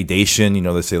gradation.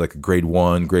 They say like a grade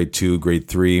 1, grade 2, grade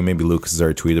 3. Maybe Lucas has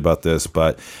already tweeted about this,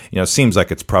 but it seems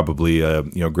like it's probably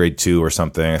grade 2 or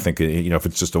something. I think if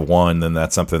it's just a 1, then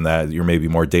that's something that you're maybe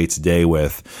more day to day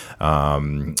with.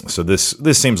 So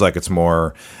this seems like it's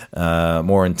more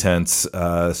intense.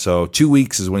 So 2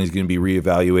 weeks is when he's going to be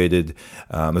reevaluated.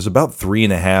 There's about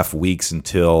 3.5 weeks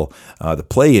until the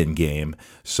play-in game.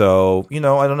 So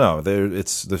I don't know.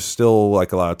 There's still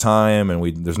like a lot of time,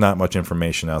 and there's not much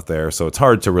information out there. So it's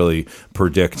hard to really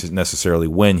predict necessarily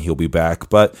when he'll be back.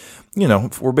 But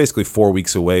we're basically 4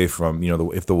 weeks away from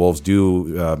if the Wolves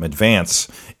do advance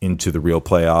into the real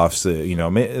playoffs.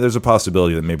 There's a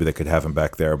possibility that maybe they could have him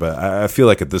back there. But I feel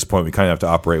like at this point we kind of have to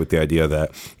operate with the idea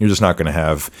that you're just not going to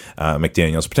have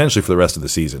McDaniels potentially for the rest of the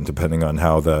season, depending on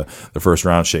how the first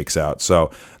round shakes out. So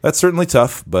that's certainly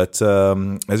tough. But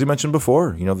as you mentioned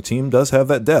before, the team does have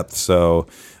that depth. So.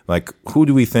 Like, who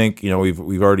do we think?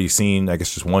 We've already seen, I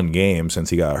guess, just one game since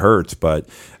he got hurt. But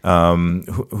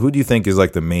who do you think is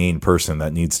like the main person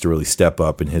that needs to really step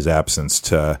up in his absence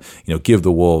to, give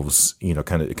the Wolves,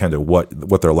 kind of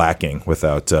what they're lacking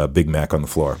without Big Mac on the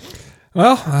floor?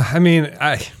 Well,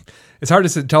 it's hard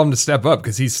to tell him to step up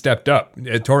because he's stepped up.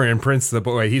 Taurean Prince, the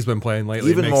way he's been playing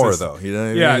lately, even more though. We're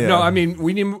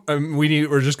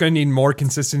just going to need more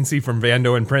consistency from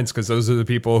Vando and Prince because those are the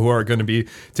people who are going to be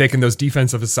taking those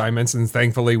defensive assignments. And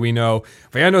thankfully, we know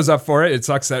Vando's up for it. It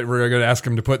sucks that we're going to ask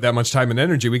him to put that much time and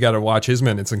energy. We got to watch his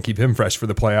minutes and keep him fresh for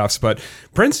the playoffs. But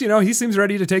Prince, he seems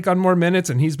ready to take on more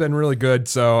minutes, and he's been really good.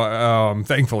 So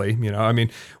thankfully,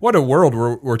 what a world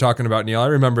we're talking about, Neil. I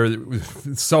remember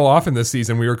so often this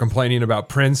season we were complaining about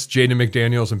Prince, Jaden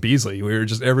McDaniels, and Beasley. We were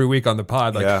just every week on the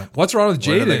pod what's wrong with Jaden?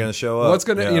 When are they going to show up? What's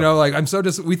going to, I'm so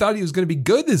we thought he was going to be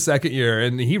good his second year,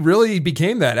 and he really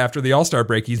became that after the All-Star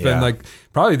break. He's been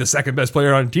probably the second best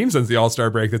player on the team since the All-Star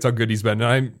break. That's how good he's been.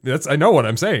 And I know what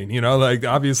I'm saying.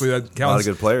 Obviously that counts. A lot of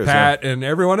good players, Pat and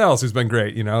everyone else who's been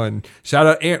great. And shout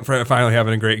out Ant for finally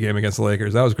having a great game against the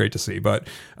Lakers. That was great to see. But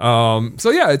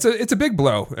it's a big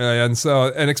blow, and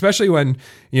especially when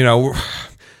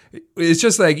it's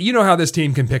just like, how this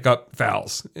team can pick up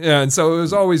fouls. And so it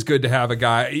was always good to have a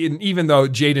guy, even though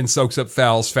Jaden soaks up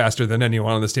fouls faster than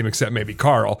anyone on this team except maybe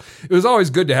Carl, it was always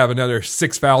good to have another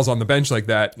 6 fouls on the bench like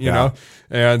that, you know?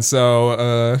 And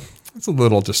so it's a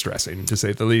little distressing, to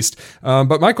say the least.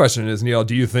 But my question is, Neil,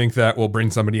 do you think that will bring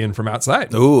somebody in from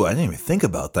outside? Ooh, I didn't even think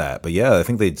about that. But yeah, I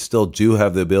think they still do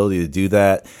have the ability to do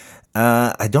that.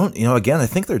 I don't, again, I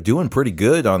think they're doing pretty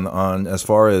good on as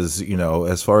far as kind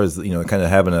of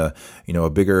having a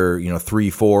bigger,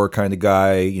 3-4 kind of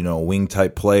guy, wing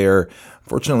type player.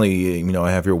 Fortunately,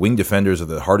 I have your wing defenders are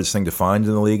the hardest thing to find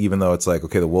in the league, even though it's like,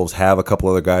 okay, the Wolves have a couple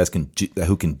other guys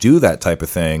who can do that type of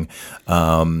thing.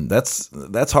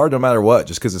 That's hard no matter what,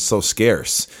 just because it's so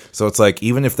scarce. So it's like,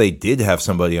 even if they did have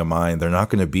somebody in mind, they're not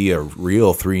going to be a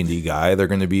real 3-and-D guy.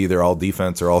 They're all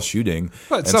defense or all shooting.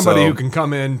 But somebody who can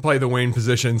come in, play the wing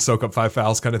position, soak up 5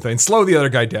 fouls kind of thing, slow the other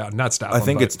guy down, not stop him. I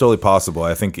think it's totally possible.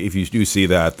 I think if you do see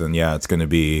that, then yeah, it's going to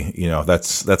be,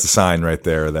 that's a sign right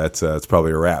there that it's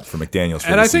probably a wrap for McDaniels.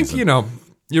 And I think,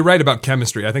 You're right about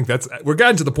chemistry. I think we're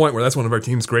gotten to the point where that's one of our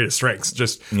team's greatest strengths,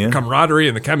 just camaraderie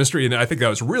and the chemistry. And I think that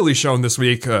was really shown this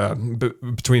week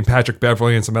between Patrick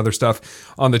Beverley and some other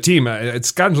stuff on the team.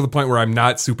 It's gotten to the point where I'm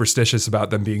not superstitious about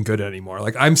them being good anymore.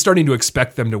 Like, I'm starting to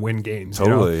expect them to win games.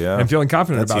 Totally, yeah. I'm feeling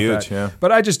confident That's about huge, that. yeah.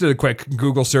 But I just did a quick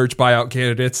Google search, buyout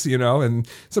candidates, and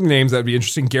some names that would be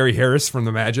interesting. Gary Harris from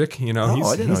the Magic, I didn't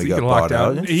know he got locked bought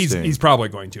out. out. He's probably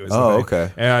going to.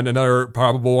 Okay. And another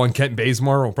probable one, Kent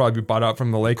Bazemore, will probably be bought out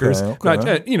from the Lakers. Okay.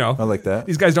 I like that.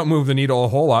 These guys don't move the needle a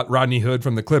whole lot. Rodney Hood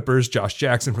from the Clippers, Josh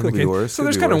Jackson from the Kings. So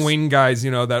there's kind of wing guys,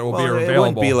 that will be available. It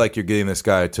wouldn't be like you're getting this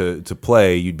guy to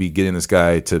play. You'd be getting this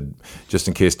guy to just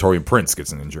in case Torian Prince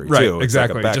gets an injury, right, too. It's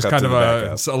exactly. like just kind of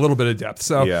a little bit of depth.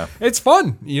 So it's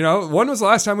fun. When was the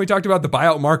last time we talked about the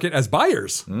buyout market as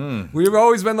buyers? We've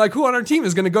always been like, who on our team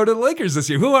is going to go to the Lakers this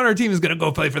year? Who on our team is going to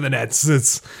go play for the Nets?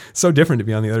 It's so different to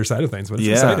be on the other side of things, but it's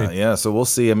exciting. Yeah, so we'll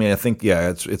see. I mean, I think,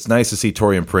 it's nice to see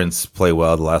Torian Prince play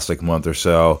well the last month or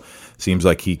so. Seems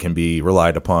like he can be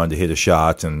relied upon to hit a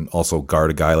shot and also guard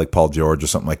a guy like Paul George or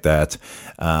something like that.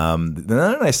 The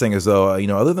other nice thing is, though,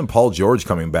 other than Paul George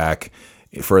coming back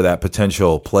for that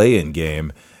potential play-in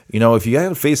game, if you got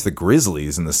to face the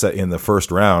Grizzlies in the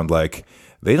first round, like,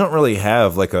 they don't really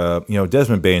have like a,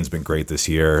 Desmond Bane's been great this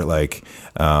year. Like,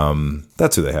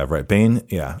 that's who they have, right? Bane?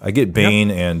 Yeah. I get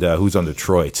Bane and who's on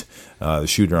Detroit? The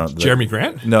shooter on Jeremy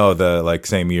Grant? No, the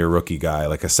same year rookie guy,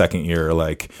 like a second year,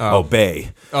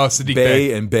 Bay. Oh, Sadiq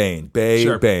Bay and Bane.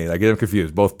 Sure. Bane. I get them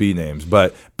confused, both B names.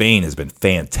 But Bane has been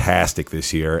fantastic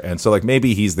this year. And so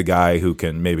maybe he's the guy who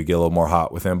can maybe get a little more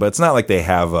hot with him. But it's not like they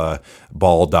have a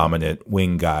ball dominant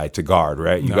wing guy to guard,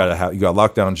 right? You got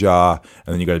lockdown jaw,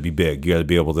 and then you got to be big. You got to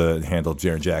be able to handle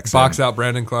Jaren Jackson. Box out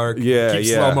Brandon Clark. Keep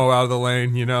slow-mo out of the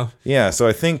lane, Yeah, so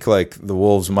I think the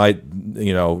Wolves might,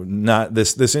 not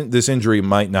this injury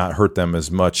might not hurt them as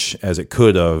much as it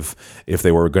could have if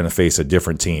they were going to face a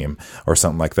different team or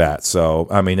something like that. So,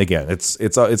 I mean, again, it's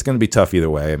going to be tough either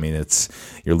way. I mean,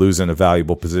 you're losing a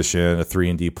valuable position, a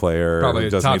 3-and-D player, probably who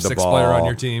a doesn't top need the 6 ball. player on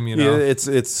your team. Yeah,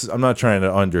 it's. I'm not trying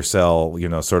to undersell,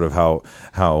 sort of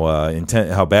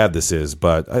how bad this is,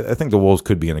 but I think the Wolves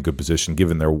could be in a good position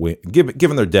given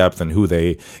their depth and who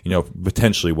they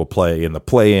potentially will play in the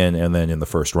play-in and then in the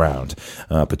first round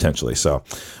potentially. So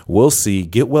we'll see.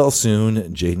 Get well soon,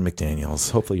 Jaden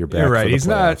McDaniels. Hopefully you're back. You're right. For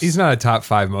the playoffs. He's not a top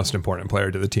 5 most important player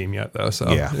to the team yet, though. So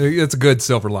it's a good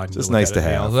silver lining. It's nice to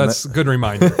have. That's a good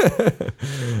reminder.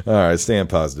 All right, staying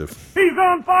positive. He's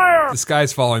on fire. The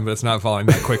sky's falling, but it's not falling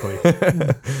that quickly.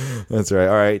 That's right.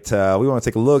 All right, we want to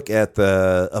take a look at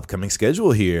the upcoming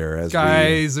schedule here,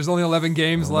 guys. There's only 11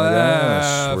 games left.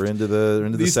 Gosh, we're into the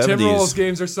 70s. These Timberwolves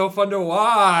games are so fun to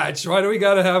watch. Why do we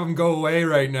got to have them go away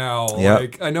right now?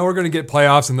 Yep. I know we're going to get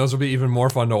playoffs, and those will be even more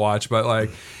fun to watch. But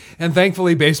and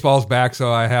thankfully baseball's back,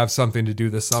 so I have something to do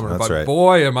this summer. That's but right.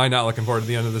 Boy, am I not looking forward to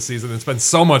the end of the season. It's been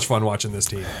so much fun watching this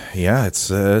team. Yeah, it's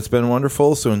been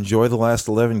wonderful. So enjoy the last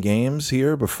 11 games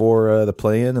here before the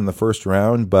play-in and the first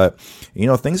round. But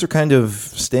things are kind of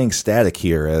staying static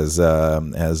here as sort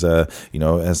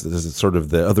of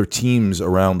the other teams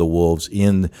around the Wolves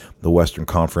in the Western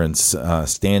Conference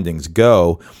standings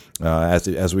go.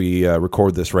 As we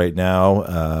record this right now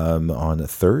on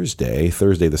Thursday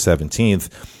the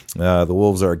 17th. The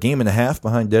Wolves are a game and a half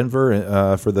behind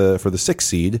Denver for the 6th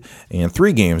seed and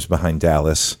 3 games behind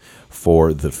Dallas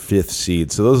for the 5th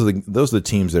seed. So those are the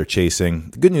teams they're chasing.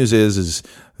 The good news is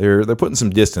they're putting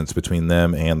some distance between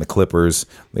them and the Clippers.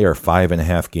 They are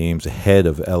 5.5 games ahead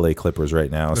of LA Clippers right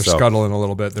now. They're scuttling a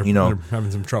little bit. They're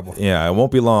having some trouble. Yeah, it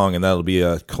won't be long, and that'll be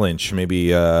a clinch.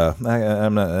 Maybe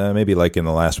maybe like in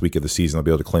the last week of the season they'll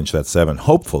be able to clinch that 7,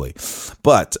 hopefully.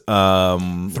 But 3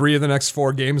 of the next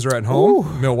 4 games are at home.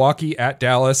 Ooh. Milwaukee at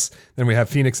Dallas. Then we have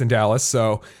Phoenix and Dallas.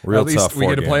 So real at least tough we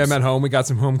get to play games. them at home. We got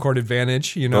some home court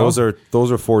advantage. Those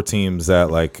are 4 teams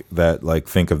that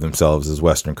think of themselves as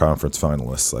Western Conference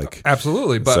finalists.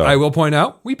 Absolutely, but I will point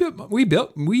out we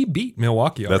beat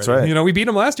Milwaukee already. That's right. We beat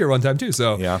them last year one time too.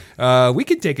 So we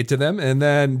could take it to them, and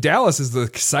then Dallas is the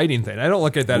exciting thing. I don't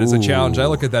look at that as a challenge. I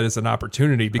look at that as an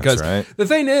opportunity because the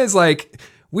thing is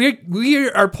we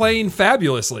are playing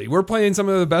fabulously. We're playing some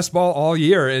of the best ball all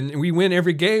year, and we win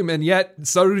every game. And yet,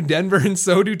 so do Denver and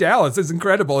so do Dallas. It's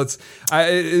incredible.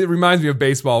 It reminds me of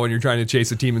baseball when you're trying to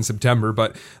chase a team in September.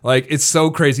 But it's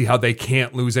so crazy how they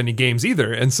can't lose any games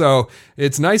either. And so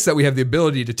it's nice that we have the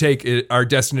ability to take our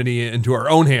destiny into our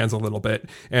own hands a little bit,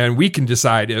 and we can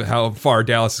decide how far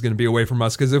Dallas is going to be away from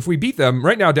us. Because if we beat them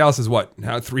right now, Dallas is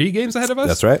now 3 games ahead of us.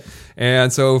 That's right.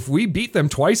 And so if we beat them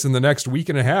twice in the next week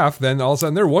and a half, then all of a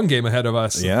sudden they're one game ahead of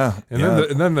us. Yeah. And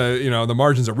then the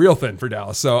margins are real thin for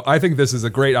Dallas. So I think this is a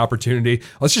great opportunity.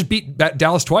 Let's just beat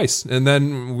Dallas twice, and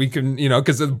then we can,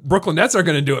 because the Brooklyn Nets are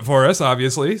going to do it for us,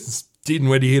 obviously.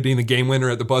 Dinwiddie hitting the game winner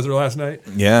at the buzzer last night.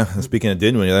 Yeah, speaking of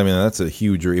Dinwiddie, I mean, that's a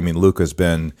huge. I mean, Luka's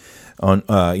been on,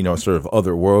 sort of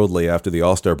otherworldly after the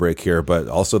All-Star break here, but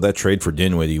also that trade for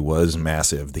Dinwiddie was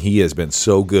massive. He has been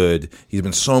so good. He's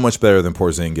been so much better than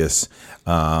Porzingis.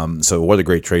 So what a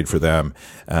great trade for them.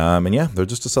 And yeah, they're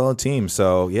just a solid team.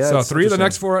 So yeah. So 3 of the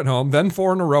next 4 at home, then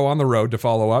 4 in a row on the road to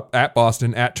follow up at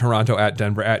Boston, at Toronto, at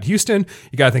Denver, at Houston.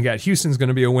 You got to think at Houston's going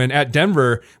to be a win. At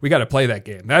Denver, we got to play that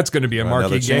game. That's going to be a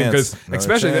marquee game because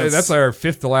especially that's our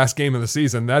 5th to last game of the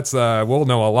season. That's we'll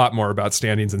know a lot more about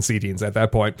standings and seedings at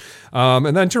that point.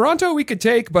 And then Toronto we could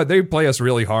take, but they play us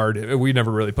really hard. We never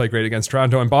really play great against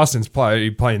Toronto, and Boston's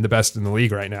playing the best in the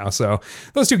league right now. So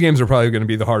those 2 games are probably going to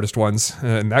be the hardest ones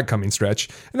in that coming stretch.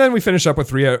 And then we finish up with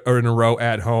 3 in a row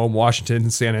at home: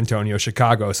 Washington, San Antonio,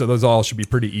 Chicago. So those all should be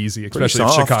pretty easy, especially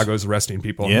if Chicago's resting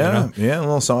people. Yeah, a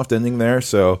little soft ending there.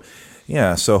 So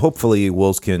yeah, so hopefully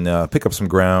Wolves can pick up some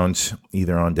ground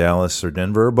either on Dallas or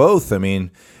Denver or both. I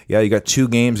mean, yeah, you got 2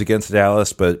 games against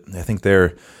Dallas, but I think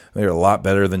they're a lot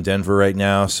better than Denver right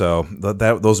now, so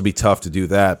those would be tough to do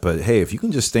that. But hey, if you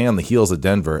can just stay on the heels of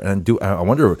Denver and I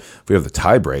wonder if we have the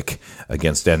tie break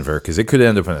against Denver, because it could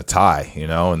end up in a tie,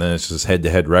 and then it's just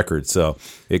head-to-head record. So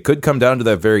it could come down to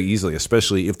that very easily,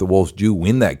 especially if the Wolves do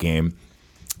win that game.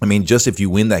 I mean, just if you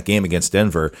win that game against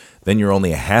Denver, then you're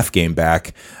only a half game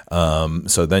back.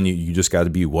 So then you just got to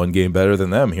be 1 game better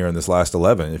than them here in this last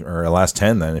 11 or last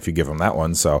 10 then if you give them that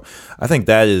one. So I think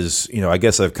that is, I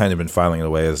guess I've kind of been filing it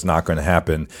away as not going to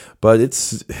happen. But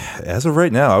it's, as of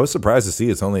right now, I was surprised to see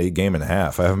it's only 1.5 games.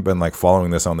 I haven't been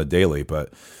following this on the daily,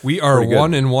 but we are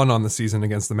 1-1 on the season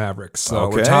against the Mavericks. So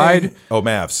we're tied. Oh,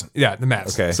 Mavs. Yeah, the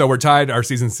Mavs. Okay. So we're tied. Our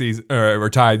season, we're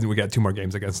tied. We got 2 more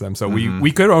games against them. So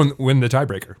we could win the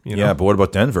tiebreaker. Yeah, but what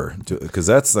about Denver? Because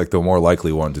that's the more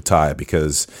likely one to tie,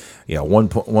 because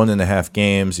 1.5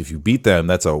 games. If you beat them,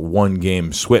 that's a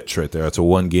 1-game switch right there. That's a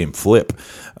 1-game flip.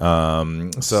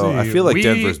 So I feel like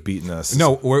Denver's beaten us.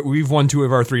 No, we've won 2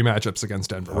 of our 3 matchups against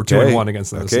Denver. We're 2-1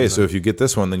 against them. Okay, so if you get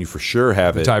this one, then you for sure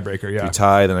have the tiebreaker. Yeah, if you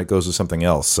tie, then it goes to something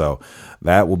else. So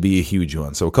that will be a huge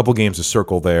one. So a couple games to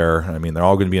circle there. I mean, they're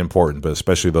all going to be important, but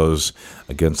especially those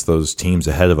against those teams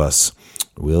ahead of us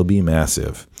will be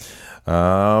massive.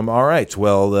 All right.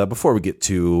 Well, before we get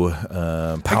to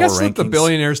power rankings, I guess the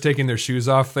billionaires taking their shoes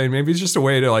off thing, maybe it's just a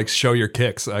way to show your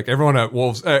kicks. Like everyone at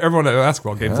Wolves, everyone at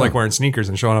basketball games like wearing sneakers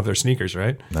and showing off their sneakers,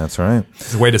 right? That's right.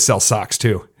 It's a way to sell socks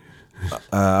too.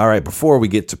 All right. Before we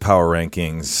get to power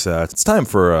rankings, it's time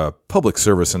for a public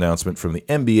service announcement from the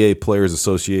NBA Players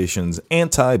Association's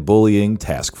Anti-Bullying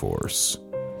Task Force.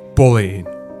 Bullying,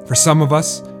 for some of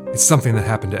us, it's something that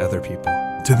happened to other people,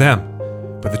 to them.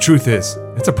 But the truth is,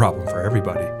 it's a problem for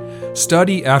everybody.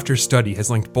 Study after study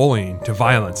has linked bullying to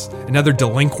violence and other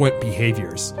delinquent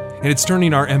behaviors. And it's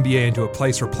turning our NBA into a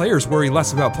place where players worry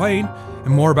less about playing and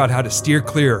more about how to steer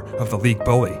clear of the league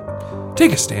bully.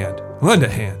 Take a stand. Lend a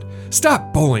hand.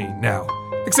 Stop bullying now.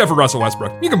 Except for Russell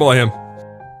Westbrook. You can bully him.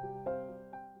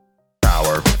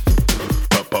 Power.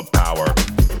 Power.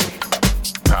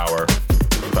 Power.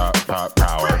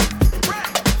 Power.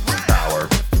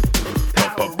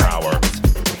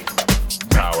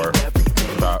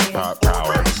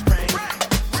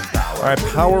 All right,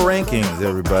 power rankings,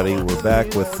 everybody. We're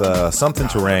back with something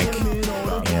to rank,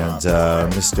 and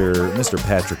Mr.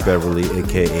 Patrick Beverly,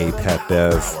 aka Pat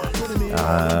Bev,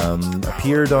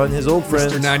 appeared on his old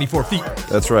friend Mr. 94 Feet.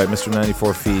 That's right, Mr.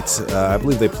 94 Feet. I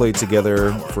believe they played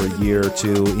together for a year or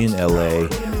 2 in LA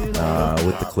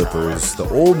with the Clippers. The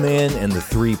Old Man and the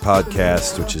 3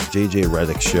 podcast, which is JJ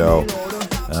Redick's show.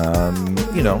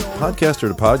 Podcaster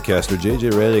to podcaster,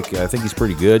 JJ Redick, I think he's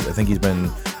pretty good. I think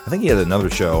he had another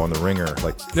show on The Ringer, the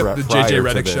JJ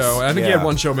Redick show. I think he had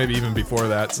one show maybe even before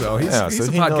that. So he's a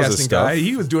podcasting guy.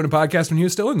 He was doing a podcast when he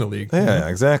was still in the league. Yeah,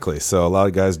 exactly. So a lot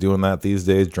of guys doing that these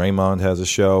days. Draymond has a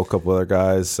show, a couple other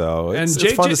guys. So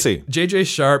it's fun to see. JJ's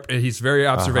sharp, and he's very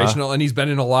observational, and he's been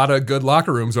in a lot of good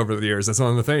locker rooms over the years. That's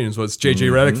one of the things. Was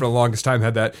JJ Redick for the longest time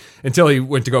had that, until he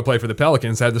went to go play for the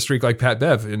Pelicans, had the streak like Pat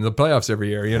Bev in the playoffs every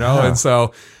year, And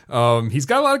so he's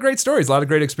got a lot of great stories, a lot of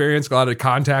great experience, a lot of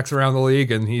contacts around the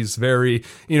league, and he's very,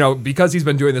 because he's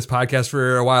been doing this podcast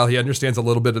for a while, he understands a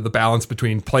little bit of the balance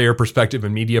between player perspective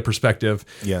and media perspective.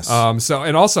 Yes.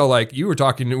 And also, like we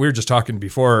were just talking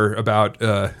before about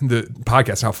the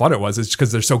podcast, how fun it was. It's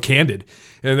because they're so candid,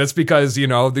 and that's because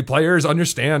the players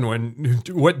understand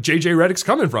what JJ Redick's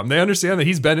coming from. They understand that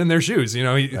he's been in their shoes.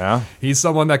 He's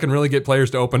someone that can really get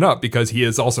players to open up because he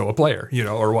is also a player,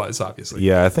 or was, obviously.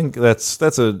 Yeah, I think that's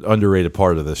an underrated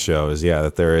part of this show is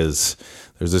that there's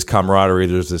this camaraderie,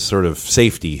 there's this sort of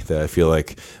safety that I feel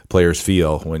like players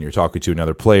feel when you're talking to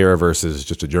another player versus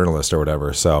just a journalist or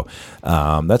whatever. So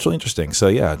that's really interesting.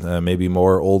 So maybe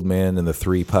more Old Man and the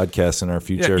 3 podcasts in our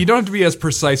future. Yeah, you don't have to be as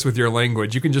precise with your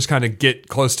language. You can just kind of get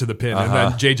close to the pin. And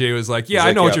then JJ was like,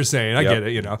 I know what you're saying. I get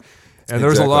it, And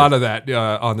there's a lot of that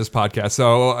on this podcast.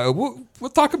 So we'll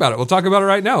talk about it. We'll talk about it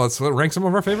right now. Let's rank some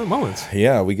of our favorite moments.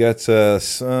 Yeah, we got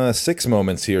 6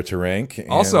 moments here to rank.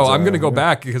 Also, I'm going to go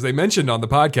back because they mentioned on the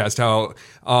podcast how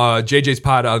JJ's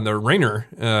pod on the Rainer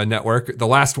network, the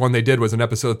last one they did was an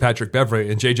episode with Patrick Beverley,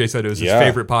 and JJ said it was his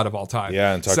favorite pod of all time.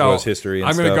 Yeah, and talk about his history and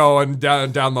I'm going to go and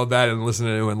download that and listen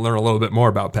to it and learn a little bit more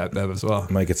about Pat Bev as well.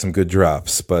 Might get some good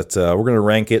drops, but we're going to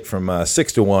rank it from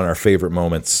 6 to 1, our favorite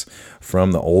moments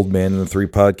from the Old Man and the 3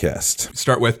 podcast.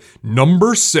 Start with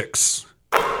number 6.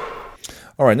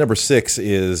 All right, number 6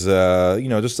 is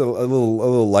just a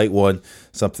little light one,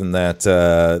 something that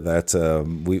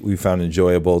we found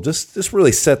enjoyable. Just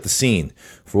really set the scene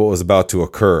for what was about to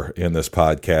occur in this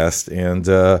podcast, and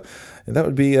that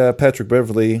would be Patrick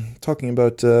Beverley talking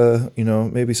about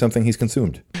maybe something he's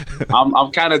consumed.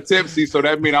 I'm kind of tipsy, so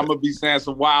that means I'm gonna be saying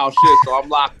some wild shit. So I'm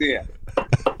locked in.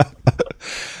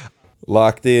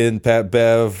 Locked in, Pat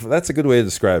Bev. That's a good way to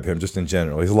describe him, just in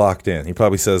general. He's locked in. He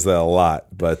probably says that a lot,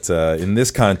 but in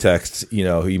this context,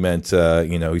 he meant,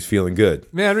 he's feeling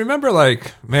good. Man, remember, I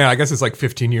guess it's like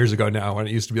 15 years ago now when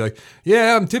it used to be like,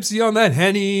 yeah, I'm tipsy on that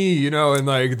Henny, and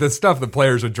like the stuff the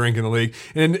players would drink in the league.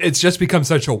 And it's just become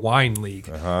such a wine league.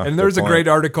 And there was a great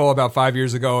article about 5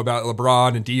 years ago about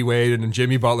LeBron and D-Wade and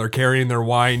Jimmy Butler carrying their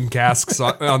wine casks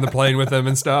on the plane with them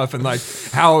and stuff, and like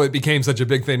how it became such a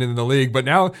big thing in the league. But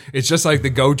now it's just like the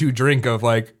go-to drink of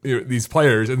these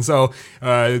players. And so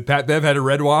Pat Bev had a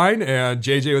red wine, and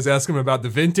JJ was asking him about the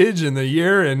vintage and the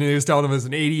year, and he was telling him it was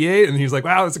an 88, and he was like,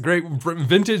 wow, it's a great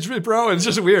vintage, bro. And it's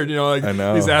just weird, I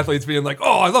know. These athletes being like,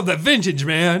 oh, I love that vintage,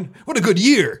 man. What a good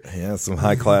year. Yeah, some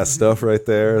high-class stuff right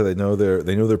there. They know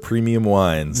their premium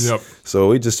wines. Yep. So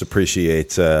we just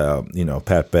appreciate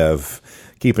Pat Bev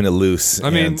keeping it loose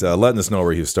and letting us know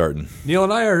where he was starting. Neil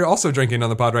and I are also drinking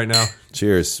on the pod right now.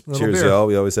 Cheers. Cheers, beer. y'all.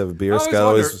 We always have a beer. Scott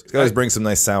always brings some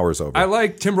nice sours over. I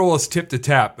like Timberwolves Tip to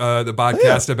Tap, the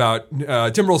podcast about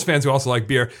Timberwolves fans who also like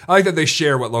beer. I like that they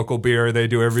share what local beer they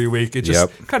do every week. It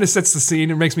just kind of sets the scene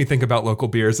and makes me think about local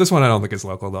beers. This one I don't think is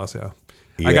local, though, so...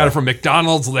 Yeah. I got it from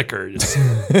McDonald's Liquors.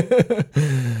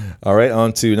 All right,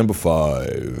 on to number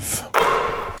 5.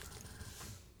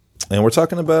 And we're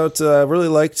talking about, I really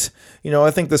liked,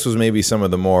 I think this was maybe some of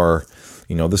the more,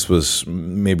 this was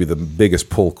maybe the biggest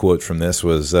pull quote from this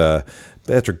was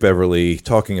Patrick Beverley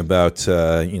talking about,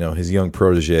 his young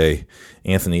protege,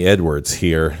 Anthony Edwards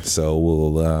here. So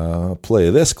we'll play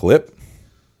this clip.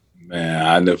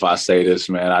 Man, if I say this,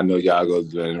 man, I know y'all go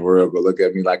look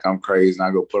at me like I'm crazy and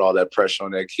I go put all that pressure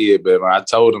on that kid. But I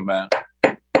told him, man,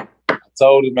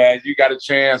 you got a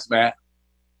chance, man.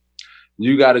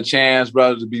 You got a chance,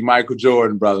 brother, to be Michael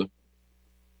Jordan, brother.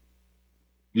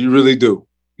 You really do.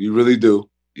 You really do.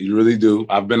 You really do.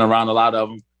 I've been around a lot of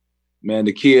them. Man,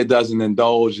 the kid doesn't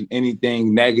indulge in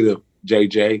anything negative,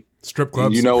 JJ. Strip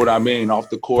clubs. You know what I mean?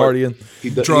 Off the court.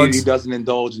 Partying. Drugs. He doesn't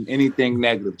indulge in anything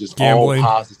negative. Just gambling. All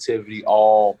positivity,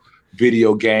 all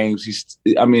video games. His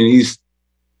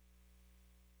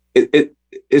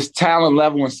talent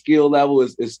level and skill level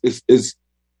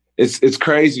is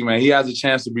crazy, man. He has a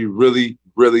chance to be really,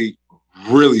 really,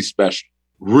 really special.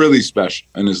 Really special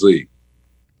in this league.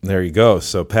 There you go.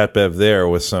 So Pat Bev there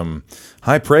with some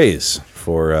high praise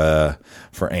for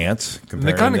Ant.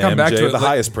 They kind of come back to it. The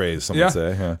highest praise, some would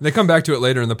say. Yeah. They come back to it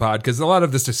later in the pod because a lot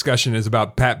of this discussion is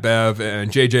about Pat Bev and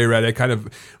JJ Redick kind of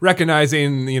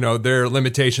recognizing, their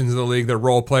limitations in the league, their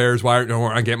role players, why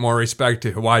don't I get more respect,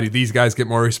 why do these guys get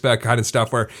more respect, kind of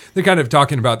stuff where they're kind of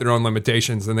talking about their own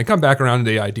limitations. And they come back around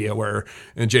to the idea where,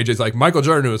 and JJ's like, Michael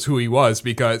Jordan was who he was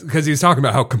because he's talking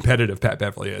about how competitive Pat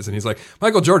Beverley is. And he's like,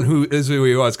 Michael Jordan is who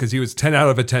he was because he was 10 out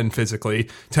of 10 physically,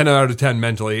 10 out of 10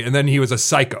 mentally, and then he was was a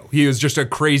psycho. He was just a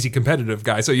crazy competitive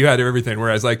guy. So you had everything.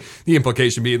 Whereas like the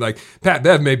implication being like Pat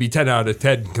Bev may be 10 out of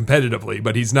 10 competitively,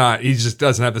 but he's not. He just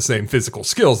doesn't have the same physical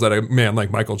skills that a man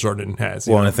like Michael Jordan has.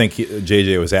 Well, and I think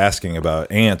JJ was asking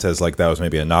about Ant as like that was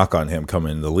maybe a knock on him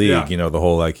coming into the league. Yeah. You know, the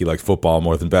whole like he liked football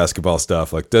more than basketball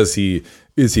stuff. Like,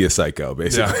 is he a psycho,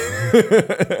 basically?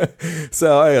 Yeah.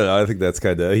 So I don't know. I think that's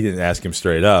kind of, he didn't ask him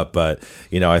straight up, but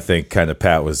you know, I think kind of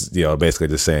Pat was, you know, basically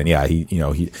just saying, yeah, he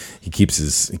keeps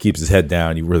his head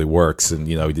down. He really works, and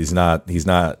you know, he doesn't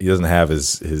have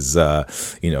his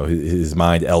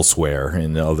mind elsewhere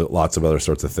and lots of other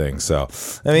sorts of things. So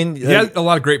I mean, he had a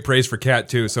lot of great praise for Cat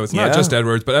too. So it's not just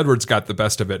Edwards, but Edwards got the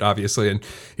best of it, obviously. And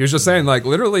he was just saying, like,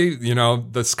 literally, you know,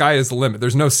 the sky is the limit.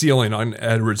 There's no ceiling on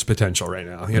Edwards' potential right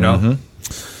now. You know. Mm-hmm.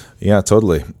 Yeah,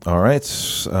 totally. All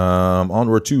right.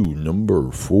 Onward to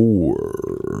number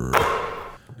 4.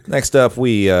 Next up,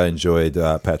 we enjoyed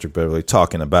Patrick Beverley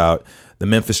talking about the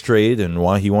Memphis trade and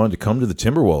why he wanted to come to the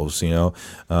Timberwolves. You know,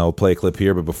 we'll play a clip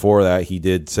here, but before that, he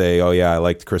did say, "Oh yeah, I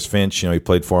liked Chris Finch. You know, he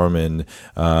played for him in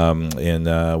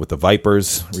with the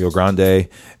Vipers, Rio Grande,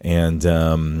 and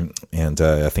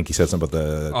I think he said something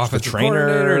about the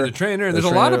trainer. The trainer. There's a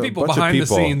lot of people behind the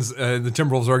scenes, the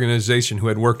Timberwolves organization, who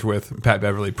had worked with Pat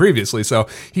Beverley previously. So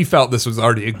he felt this was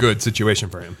already a good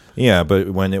situation for him. Yeah, but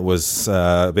when it was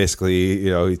basically, you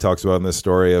know, he talks about in this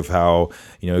story of how,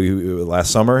 you know,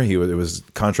 last summer it was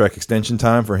contract extension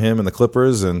time for him and the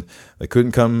Clippers, and they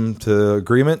couldn't come to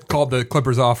agreement. Called the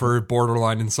Clippers offer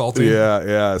borderline insulting.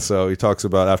 Yeah. So he talks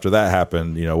about after that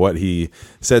happened, you know, what he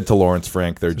said to Lawrence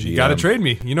Frank, their GM. You got to trade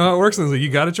me. You know how it works. You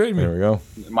got to trade me. There we go.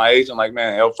 My agent, like,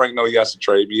 man, El Frank, no, he has to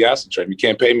trade me. He has to trade me. You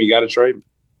can't pay me. You got to trade me.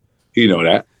 You know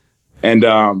that. And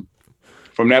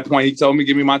from that point, he told me,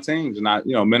 give me my teams.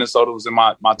 And Minnesota was in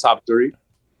my top 3.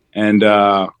 And,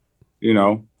 you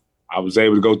know, I was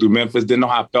able to go through Memphis. Didn't know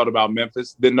how I felt about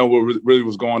Memphis. Didn't know what really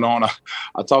was going on.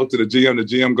 I talked to the GM. The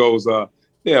GM goes,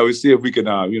 yeah, we see if we can,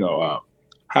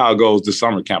 how it goes to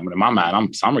summer camp. But in my mind,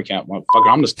 I'm summer camp, motherfucker.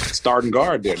 I'm the starting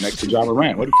guard there next to Ja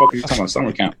Morant. What the fuck are you talking about,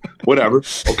 summer camp? Whatever.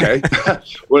 Okay.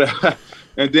 Whatever.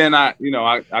 And then I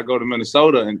go to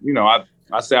Minnesota, and, you know,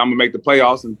 I say I'm going to make the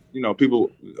playoffs. And, you know,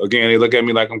 people, again, they look at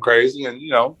me like I'm crazy and,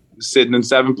 you know, sitting in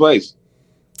 7th place.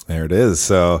 There it is.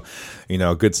 So, you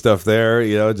know, good stuff there.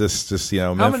 You know, just you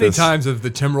know, how Memphis. many times have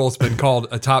the Timberwolves been called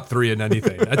a top 3 in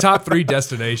anything? A top 3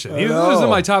 destination. These are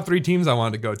my top 3 teams I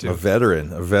wanted to go to. A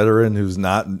veteran who's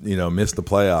not, you know, missed the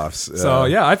playoffs. So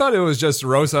yeah, I thought it was just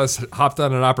Rosas hopped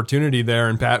on an opportunity there,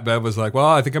 and Pat Bev was like, "Well,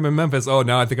 I think I'm in Memphis. Oh,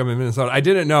 now I think I'm in Minnesota." I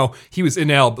didn't know he was in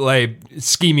LA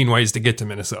scheming ways to get to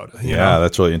Minnesota. You know?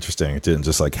 That's really interesting. It didn't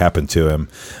just like happen to him.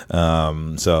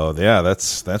 So yeah,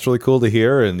 that's really cool to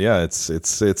hear, and yeah,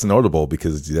 it's notable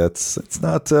because it's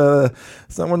not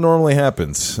what normally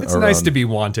happens. It's nice to be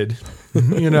wanted,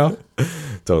 you know.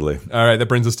 Totally. All right, that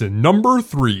brings us to number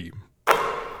 3.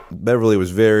 Beverley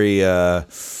was very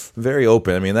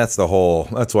open. I mean, that's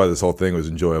why this whole thing was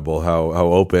enjoyable. How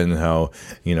open, how,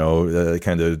 you know,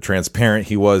 kind of transparent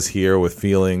he was here with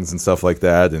feelings and stuff like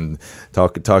that, and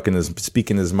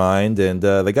speaking his mind. And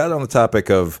they got on the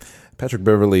topic of Patrick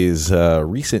Beverley's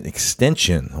recent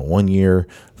extension, 1 year,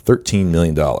 $13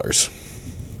 million.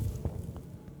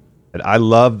 And I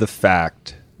love the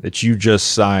fact that you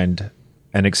just signed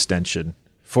an extension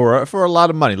for a lot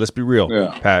of money. Let's be real,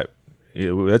 Pat.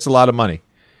 That's a lot of money.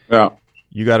 Yeah.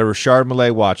 You got a Rashard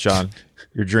Millay watch on.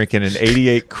 You're drinking an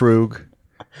 88 Krug.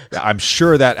 I'm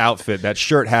sure that outfit, that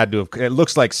shirt had to have, it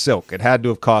looks like silk. It had to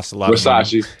have cost a lot of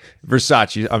money.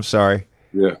 Versace, I'm sorry.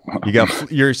 Yeah.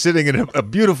 You're sitting in a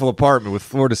beautiful apartment with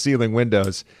floor to ceiling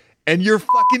windows, and you're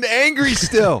fucking angry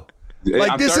still.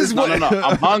 Like, this is what. No.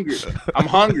 I'm hungry.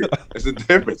 It's a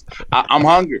difference. I'm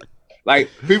hungry. Like,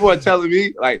 people are telling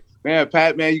me, like, man,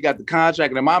 Pat, man, you got the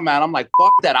contract. And in my mind, I'm like,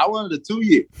 fuck that. I wanted a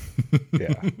 2-year.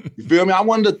 Yeah. You feel me? I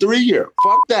wanted a 3-year.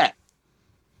 Fuck that.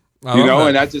 You know,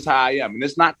 and that's just how I am. And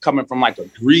it's not coming from like a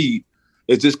greed.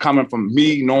 It's just coming from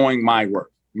me knowing my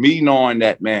work. Me knowing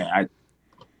that, man,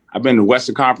 I've been to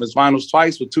Western Conference Finals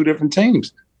twice with 2 different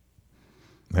teams.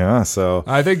 Yeah, so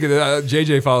I think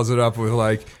JJ follows it up with,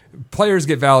 like, players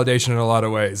get validation in a lot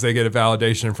of ways. They get a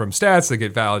validation from stats, they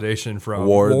get validation from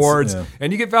awards,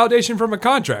 and you get validation from a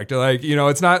contract. Like, you know,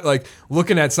 it's not like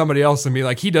looking at somebody else and be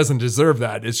like, he doesn't deserve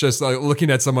that. It's just like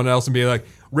looking at someone else and be like,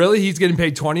 really, he's getting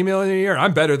paid $20 million a year.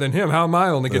 I'm better than him. How am I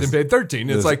only getting paid 13?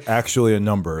 It's like actually a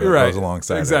number that goes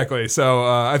alongside exactly. So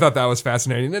I thought that was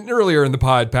fascinating. And earlier in the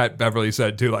pod, Pat Beverly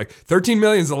said too, like 13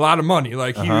 million is a lot of money.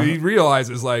 Like he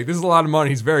realizes like this is a lot of money.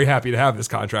 He's very happy to have this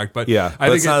contract. But I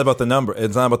think it's not about the number.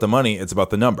 It's not about the money. It's about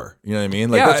the number. You know what I mean?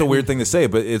 Like that's a weird thing to say,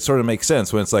 but it sort of makes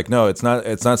sense when it's like, no, it's not.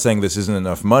 It's not saying this isn't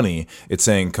enough money. It's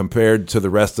saying compared to the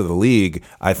rest of the league,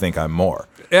 I think I'm more.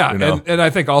 Yeah, you know? and I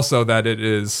think also that it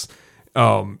is.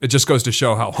 It just goes to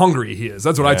show how hungry he is.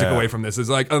 That's what I took away from this. Is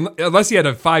like unless he had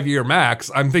a 5-year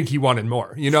max, I think he wanted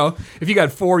more. You know, if he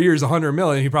got 4 years, $100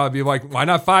 million, he'd probably be like, why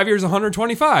not 5 years,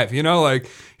 125? You know, like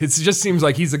it just seems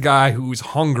like he's a guy who's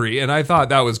hungry, and I thought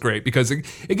that was great because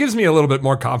it gives me a little bit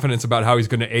more confidence about how he's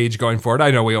going to age going forward.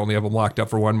 I know we only have him locked up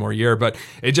for one more year, but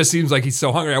it just seems like he's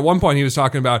so hungry. At one point, he was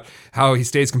talking about how he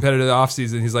stays competitive in the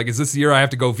offseason. He's like, is this the year I have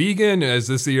to go vegan? Is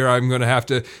this the year I'm going to have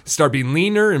to start being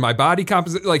leaner in my body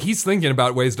composition? Like he's thinking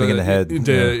about ways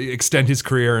to extend his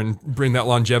career and bring that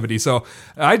longevity. So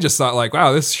I just thought like,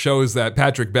 wow, this shows that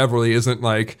Patrick Beverly isn't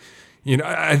like, you know,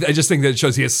 I just think that it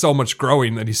shows he has so much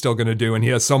growing that he's still going to do. And he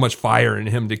has so much fire in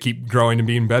him to keep growing and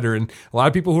being better. And a lot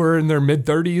of people who are in their mid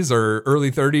 30s or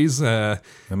early 30s,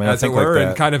 as it were,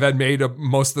 and kind of had made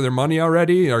most of their money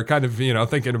already are kind of, you know,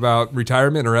 thinking about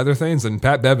retirement or other things. And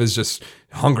Pat Bev is just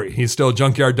hungry. He's still a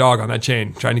junkyard dog on that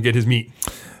chain trying to get his meat.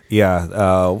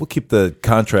 Yeah, we'll keep the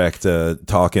contract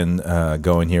talking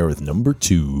going here with number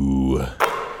 2.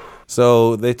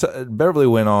 So Beverly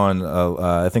went on,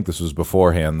 I think this was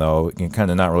beforehand, though, kind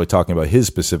of not really talking about his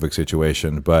specific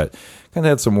situation, but kind of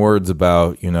had some words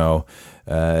about, about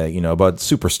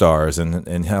superstars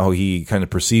and how he kind of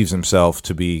perceives himself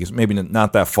to be maybe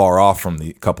not that far off from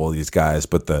the couple of these guys,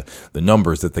 but the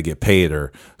numbers that they get paid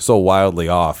are so wildly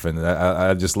off. And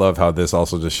I just love how this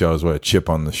also just shows what a chip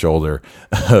on the shoulder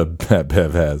Pat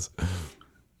Bev has.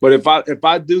 But if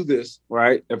I do this,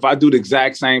 right, if I do the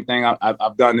exact same thing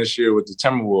I've done this year with the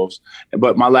Timberwolves,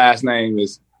 but my last name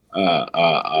is,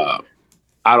 I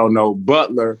don't know,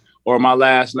 Butler, or my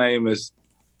last name is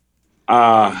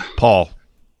Paul.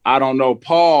 I don't know,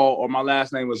 Paul, or my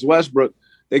last name is Westbrook,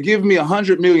 they give me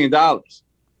 $100 million.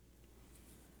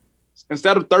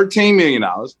 Instead of $13 million,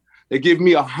 they give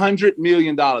me $100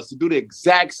 million to do the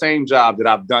exact same job that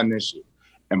I've done this year.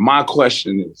 And my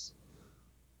question is,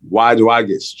 why do I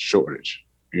get shortage?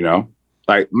 You know,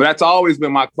 like that's always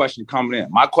been my question coming in.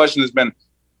 My question has been,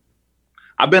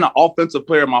 I've been an offensive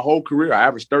player my whole career. I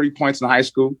averaged 30 points in high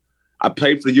school. I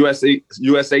played for the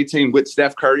USA team with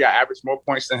Steph Curry. I averaged more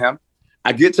points than him.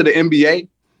 I get to the NBA.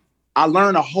 I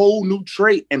learn a whole new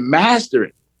trait and master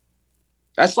it.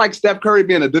 That's like Steph Curry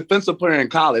being a defensive player in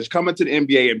college, coming to the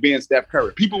NBA and being Steph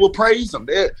Curry. People will praise him.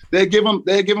 They give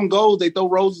him gold. They throw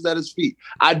roses at his feet.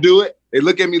 I do it. They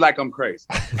look at me like I'm crazy.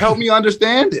 Help me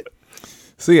understand it.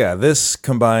 So yeah, this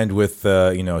combined with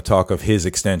talk of his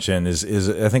extension is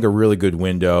I think a really good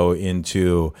window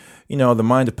into the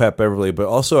mind of Pat Beverly, but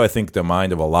also I think the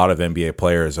mind of a lot of NBA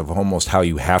players of almost how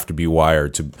you have to be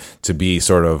wired to be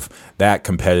sort of that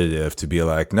competitive, to be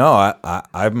like, no,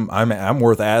 I'm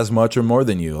worth as much or more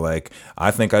than you. Like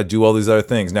I think I do all these other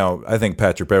things. Now I think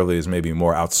Patrick Beverly is maybe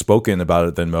more outspoken about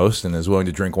it than most and is willing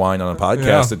to drink wine on a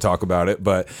podcast and talk about it.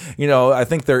 But I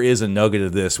think there is a nugget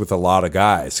of this with a lot of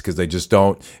guys because they just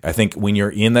don't. I think when you're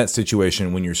in that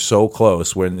situation, when you're so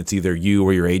close, when it's either you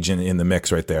or your agent in the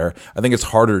mix right there, I think it's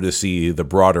harder to see the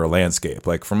broader landscape.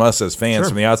 Like from us as fans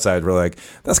from the outside, we're like,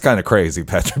 that's kind of crazy,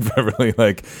 Patrick Beverly.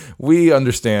 Like we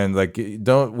understand, like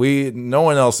no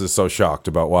one else is so shocked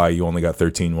about why you only got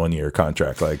 13 1-year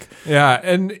contract. Like, yeah.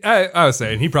 And I was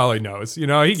saying, he probably knows, he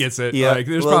gets it. Yeah. Like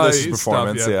there's probably this is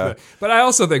performance. Stuff, but I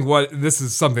also think this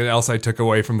is something else I took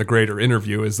away from the greater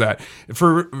interview is that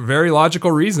for very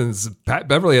logical reasons, Pat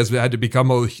Beverly has had to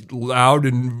become a loud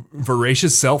and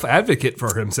voracious self-advocate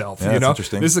for himself. That's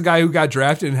interesting. This is a guy who got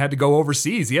drafted and had to go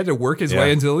overseas. He had to work his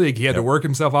way into the league. He had to work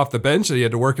himself off the bench. He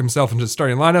had to work himself into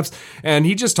starting lineups. And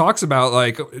he just talks about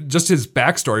like just his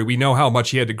backstory. We know how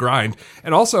much he had to grind.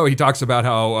 And also he talks about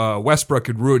how Westbrook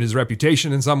could ruin his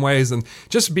reputation in some ways. And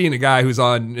just being a guy who's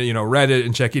on, Reddit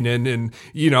and checking in. And,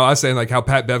 I was saying like how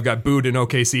Pat Bev got booed in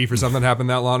OKC for something that happened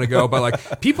that long ago. But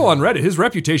like people on Reddit, his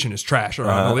reputation is trash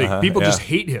around the league. People just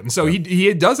hate him. So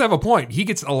he does have a point. He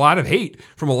gets a lot of hate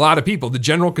from a lot of people. The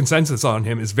general consensus on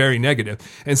him is very negative.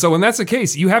 And so when that's the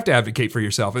case, you have to advocate for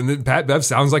yourself. And then Pat Bev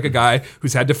sounds like a guy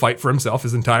who's had to fight for himself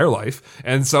his entire life.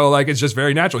 And so like, it's just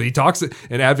very natural. He talks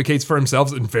and advocates for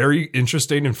himself in very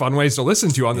interesting and fun ways to listen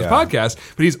to on this podcast,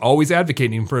 but he's always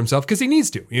advocating for himself because he needs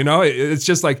to, it's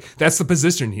just like, that's the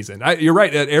position he's in. You're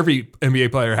right that every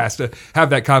NBA player has to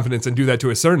have that confidence and do that to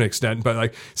a certain extent, but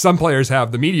like some players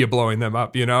have the media blowing them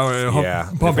up, pumping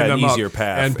them up.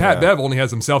 Path, and Pat Bev only has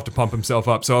himself to pump himself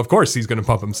up. So of course he's going to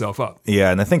pump himself up.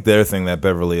 Yeah. And I think the other thing that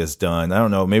Beverly has done, I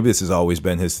don't know, maybe this has always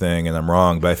been his thing and I'm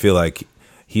wrong, but I feel like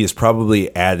he has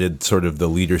probably added sort of the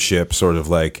leadership, sort of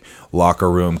like locker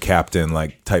room captain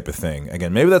like type of thing.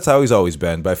 Again, maybe that's how he's always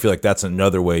been, but I feel like that's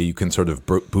another way you can sort of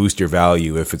boost your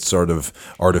value if it's sort of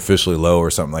artificially low or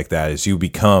something like that, is you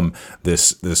become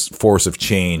this force of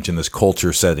change and this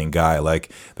culture setting guy.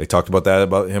 Like they talked about that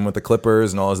about him with the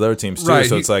Clippers and all his other teams too. Right.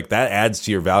 So it's like that adds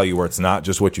to your value where it's not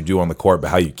just what you do on the court, but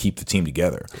how you keep the team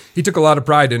together. He took a lot of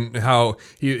pride in how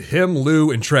him,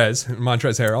 Lou, and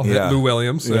Montrezl Harrell, Lou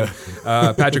Williams,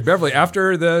 Patrick Beverly,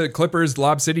 after the Clippers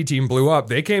Lob City team blew up,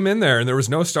 they came in there and there was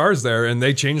no stars there and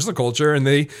they changed the culture and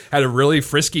they had a really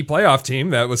frisky playoff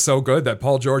team that was so good that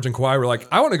Paul George and Kawhi were like,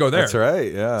 I want to go there. That's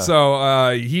right, yeah.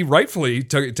 So he rightfully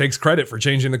takes credit for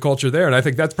changing the culture there, and I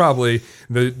think that's probably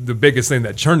the biggest thing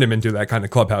that turned him into that kind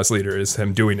of clubhouse leader, is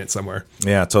him doing it somewhere.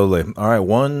 Yeah, totally. All right,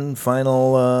 one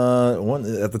final one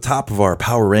at the top of our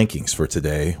power rankings for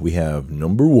today. We have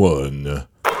number 1.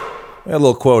 We had a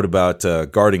little quote about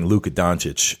guarding Luka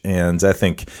Doncic, and I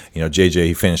think JJ,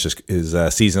 he finished his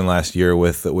season last year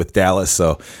with Dallas,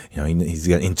 so he's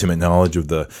got intimate knowledge of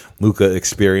the Luka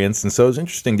experience, and so it's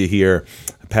interesting to hear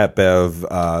Pat Bev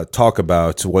talk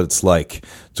about what it's like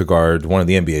to guard one of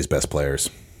the NBA's best players.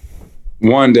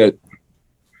 One that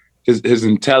his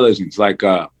intelligence, like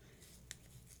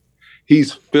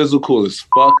he's physical as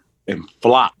fuck and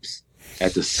flops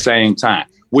at the same time,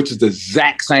 which is the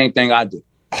exact same thing I do.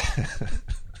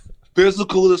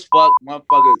 Physical as fuck,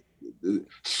 motherfucker.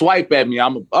 Swipe at me.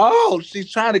 She's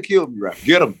trying to kill me, right?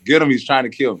 Get him. He's trying to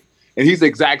kill me. And he's the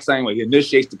exact same way. He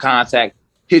initiates the contact,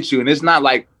 hits you. And it's not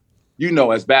like,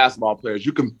 as basketball players,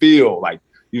 you can feel like,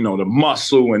 the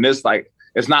muscle, and it's like,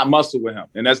 it's not muscle with him.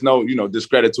 And that's no,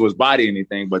 discredit to his body or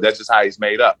anything, but that's just how he's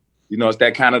made up. It's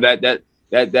that kind of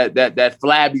that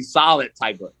flabby solid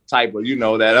type of,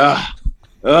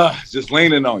 just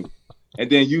leaning on you. And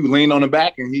then you lean on the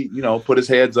back and he, put his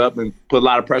heads up and put a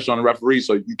lot of pressure on the referee.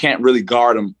 So you can't really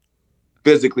guard him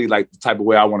physically like the type of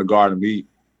way I want to guard him.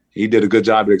 He did a good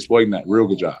job at exploiting that. Real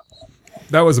good job.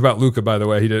 That was about Luka, by the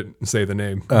way. He didn't say the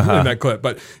name in that clip,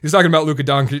 but he's talking about Luka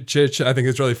Doncic. I think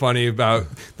it's really funny about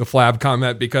the flab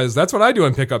comment, because that's what I do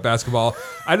in pickup basketball.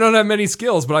 I don't have many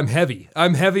skills, but I'm heavy.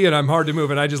 I'm heavy and I'm hard to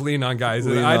move, and I just lean on guys.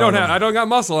 I don't got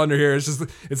muscle under here. It's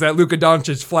that Luka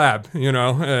Doncic flab,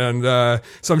 and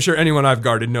so I'm sure anyone I've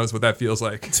guarded knows what that feels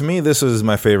like. To me, this is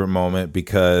my favorite moment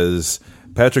because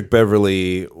Patrick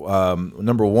Beverly,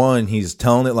 number one, he's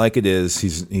telling it like it is.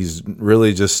 He's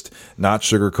really just not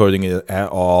sugarcoating it at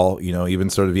all. Even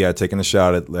sort of taking a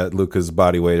shot at Luka's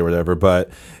body weight or whatever.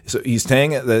 But so he's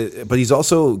saying that, but he's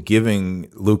also giving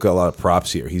Luka a lot of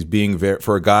props here. He's being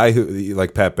for a guy who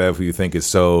like Pat Bev, who you think is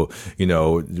so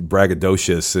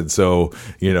braggadocious and so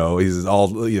he's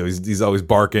all he's always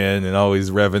barking and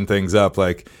always revving things up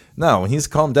like. No, when he's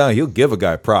calmed down, he'll give a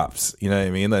guy props. You know what I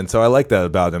mean? And so I like that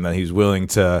about him, that he's willing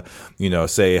to,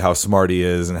 say how smart he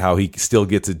is and how he still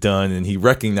gets it done. And he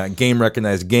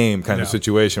recognized game kind of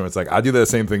situation where it's like, I do the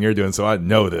same thing you're doing, so I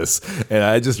know this. And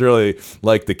I just really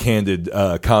like the candid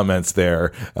comments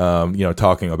there,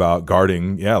 talking about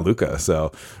guarding, Luka.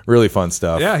 So really fun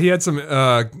stuff. Yeah, he had some,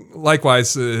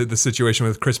 likewise, the situation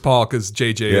with Chris Paul, because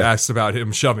JJ asked about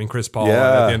him shoving Chris Paul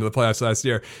at the end of the playoffs last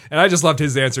year. And I just loved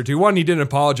his answer too. One, he didn't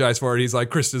apologize for it. He's like,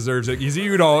 Chris deserves it.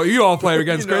 You all play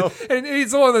against Chris. And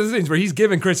it's one of those things where he's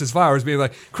giving Chris his flowers, being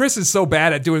like, Chris is so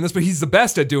bad at doing this, but he's the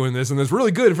best at doing this, and it's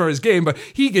really good for his game, but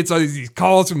he gets all these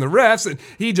calls from the refs, and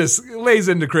he just lays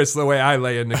into Chris the way I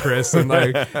lay into Chris. And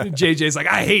like JJ's like,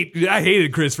 I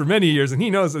hated Chris for many years, and he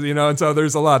knows it, and so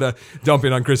there's a lot of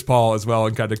dumping on Chris Paul as well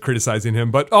and kind of criticizing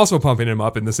him, but also pumping him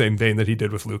up in the same vein that he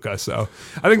did with Luka. So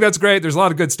I think that's great. There's a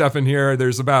lot of good stuff in here.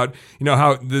 There's about,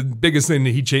 how the biggest thing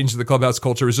that he changed the clubhouse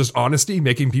culture was just honesty,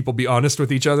 making people be honest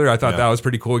with each other. I thought that was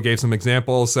pretty cool. He gave some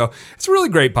examples. So it's a really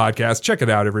great podcast. Check it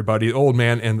out, everybody. Old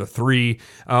Man and the Three.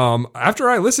 After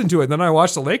I listened to it, then I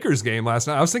watched the Lakers game last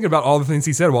night. I was thinking about all the things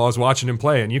he said while I was watching him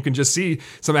play, and you can just see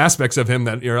some aspects of him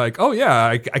that you're like, oh yeah,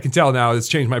 I can tell now. It's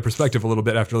changed my perspective a little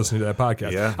bit after listening to that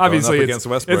podcast. Yeah, obviously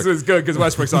it's good because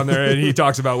Westbrook's on there and he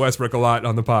talks about Westbrook a lot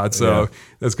on the pod, so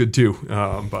that's good too.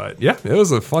 But yeah, it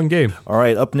was a fun game. All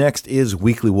right, up next is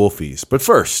Weekly Wolfies, but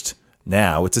first,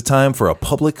 Now it's a time for a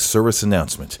public service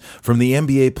announcement from the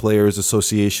NBA Players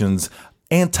Association's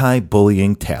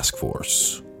Anti-Bullying Task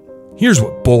Force. Here's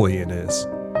what bullying is.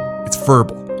 It's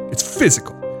verbal. It's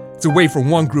physical. It's a way for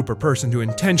one group or person to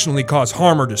intentionally cause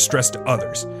harm or distress to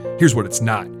others. Here's what it's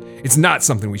not. It's not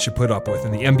something we should put up with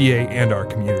in the NBA and our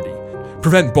community.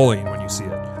 Prevent bullying when you see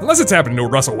it. Unless it's happening to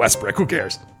Russell Westbrook, who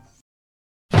cares?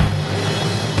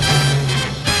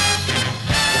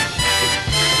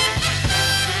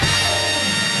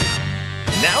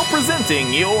 Now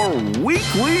presenting your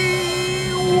Weekly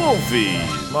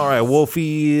Wolfies. All right,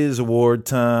 Wolfies, award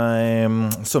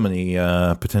time. So many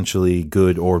potentially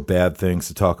good or bad things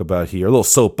to talk about here. A little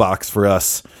soapbox for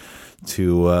us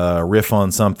to riff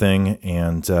on something,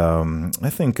 and I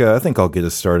think I'll get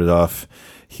us started off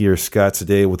here, Scott,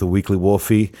 today with a Weekly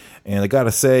Wolfie. And I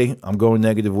gotta say, I'm going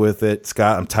negative with it,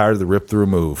 Scott. I'm tired of the rip through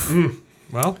move.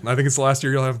 Well, I think it's the last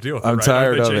year you'll have to deal with it. I'm right?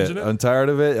 tired of it. I'm tired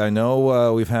of it. I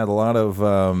know we've had a lot of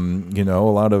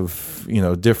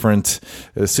different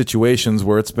situations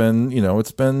where it's been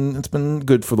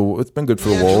good for the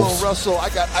Wolves. Russell, I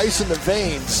got ice in the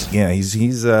veins. Yeah,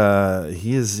 he's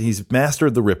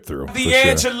mastered the rip through.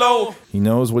 D'Angelo. Sure. He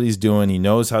knows what he's doing. He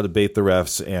knows how to bait the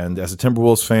refs. And as a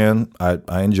Timberwolves fan,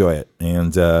 I enjoy it.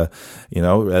 And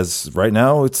as right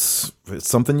now, it's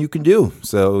something you can do.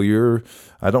 So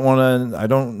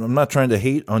I'm not trying to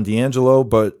hate on D'Angelo,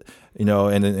 but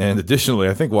and additionally,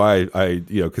 I think why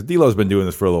because D'Lo's been doing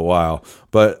this for a little while,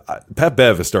 but Pat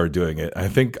Bev has started doing it. I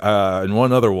think and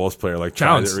one other Wolves player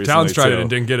Towns tried it and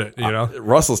didn't get it.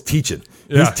 Russell's teaching.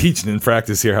 Yeah. He's teaching in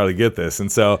practice here how to get this.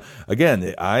 And so again,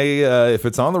 if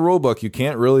it's on the rule book, you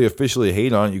can't really officially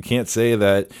hate on it. You can't say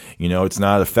that it's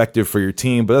not effective for your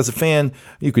team. But as a fan,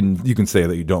 you can say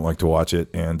that you don't like to watch it.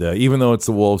 And even though it's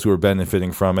the Wolves who are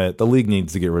benefiting from it, the league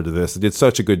needs to get rid of this. It did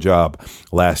such a good job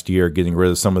last year getting rid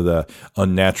of some of the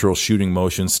unnatural shooting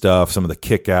motion stuff, some of the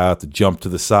kick out, the jump to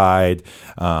the side,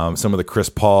 some of the Chris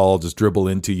Paul just dribble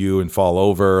into you and fall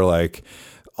over. Like,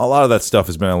 a lot of that stuff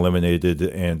has been eliminated,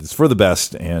 and it's for the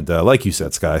best. And like you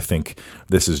said, Scott, I think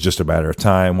this is just a matter of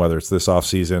time, whether it's this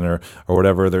offseason or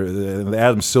whatever. The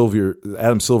Adam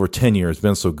Silver tenure has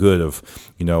been so good of,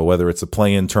 whether it's a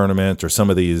play-in tournament or some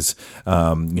of these,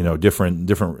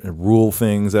 different rule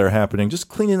things that are happening, just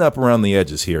cleaning up around the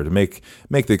edges here to make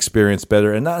the experience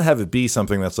better and not have it be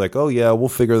something that's like, oh, yeah, we'll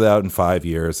figure that out in 5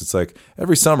 years. It's like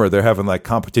every summer they're having like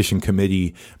competition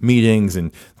committee meetings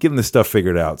and getting this stuff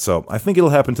figured out. So I think it'll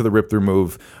happen to the rip through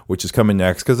move, which is coming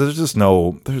next, because this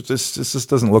just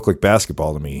doesn't look like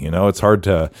basketball to me. It's hard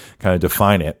to kind of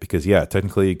define it because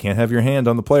technically you can't have your hand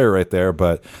on the player right there,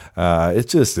 but it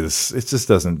just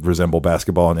doesn't resemble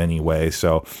basketball in any way.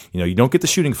 So you don't get the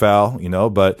shooting foul,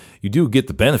 but you do get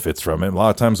the benefits from it. A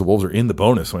lot of times the Wolves are in the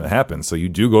bonus when it happens, so you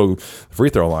do go free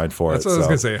throw line for That's it. That's what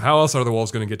I was gonna say. How else are the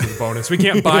Wolves going to get to the bonus? We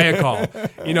can't buy a call.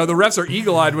 The refs are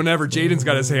eagle-eyed whenever Jaden's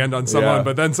got his hand on someone,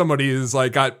 but then somebody is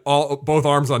like got both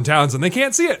arms on Towns and they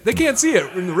can't see it.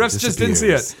 And the refs just didn't see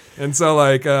it. And so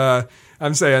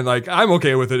I'm saying I'm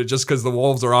okay with it just because the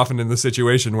Wolves are often in the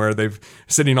situation where they've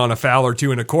sitting on a foul or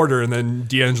two in a quarter, and then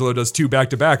D'Angelo does two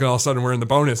back to back, and all of a sudden we're in the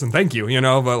bonus. And thank you,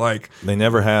 But they've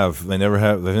never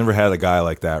had a guy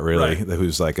like that really, right,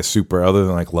 who's like a super, other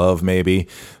than like Love maybe,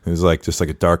 who's like just like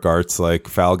a dark arts like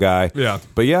foul guy. Yeah,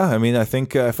 but I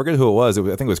think I forget who it was. I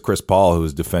think it was Chris Paul who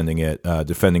was defending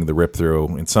the rip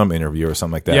through in some interview or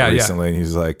something like that recently. And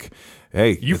he's like,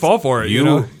 hey, you fall for it.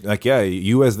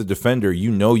 You as the defender,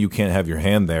 you can't have your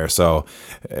hand there. So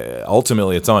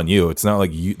ultimately, it's on you. It's not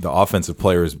like the offensive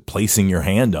player is placing your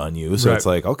hand on you. So It's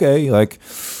like, okay,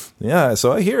 yeah,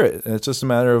 so I hear it. It's just a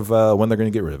matter of when they're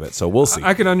going to get rid of it. So we'll see.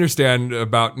 I can understand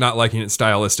about not liking it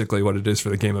stylistically, what it is for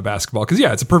the game of basketball. Because,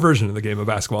 it's a perversion of the game of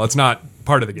basketball. It's not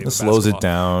part of the game of basketball. It slows it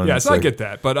down. Yeah, so I get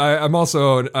that. But I'm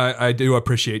also, I do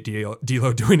appreciate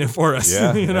D'Lo doing it for us.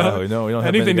 Yeah, we don't have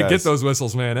anything many to get those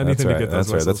whistles, man. Anything to get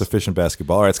those whistles. That's efficient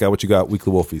basketball. All right, Scott, what you got?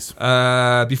 Weekly Wolfies.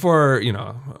 Before,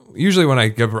 usually when I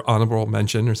give honorable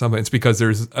mention or something, it's because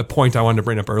there's a point I wanted to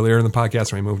bring up earlier in the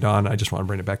podcast when we moved on. I just want to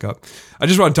bring it back up. I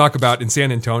just want to talk about in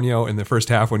San Antonio in the first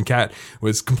half when Cat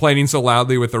was complaining so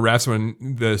loudly with the refs when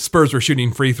the Spurs were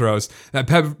shooting free throws that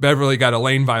Beverly got a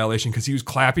lane violation because he was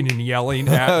clapping and yelling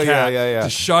at Cat to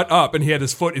shut up, and he had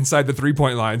his foot inside the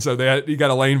 3-point line, so he got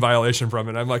a lane violation from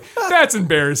it. I'm like, that's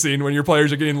embarrassing when your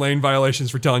players are getting lane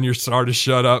violations for telling your star to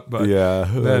shut up. But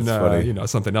then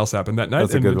something else happened that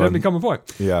night, and it didn't become a point.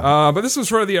 Yeah. But this was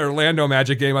for the Orlando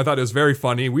Magic game. I thought it was very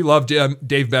funny. We love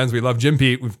Dave Benz. We love Jim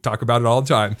Pete. We talk about it all the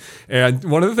time. And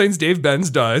one of the things Dave Benz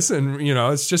does, and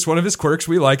it's just one of his quirks.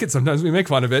 We like it. Sometimes we make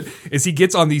fun of it. Is he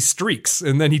gets on these streaks,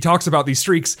 and then he talks about these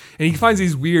streaks, and he finds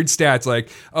these weird stats like,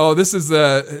 oh, this is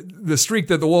the streak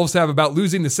that the Wolves have about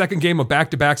losing the second game of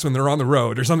back-to-backs when they're on the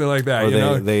road, or something like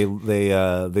that.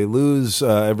 They lose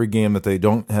every game that they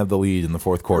don't have the lead in the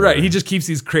fourth quarter. Right. He just keeps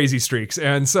these crazy streaks,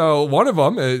 and so one of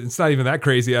them, it's not even that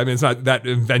crazy. I mean, it's not that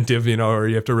inventive, or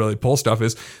you have to really pull stuff.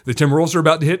 Is the Timberwolves are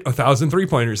about to hit 1,000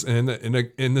 3-pointers in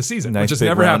the season, nice, which has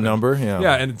never happened. Number,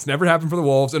 yeah, and it's never happened for the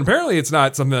Wolves, and apparently it's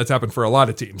not something that's happened for a lot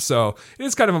of teams. So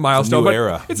it's kind of a milestone, but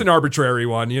era. It's an arbitrary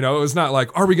one. It was not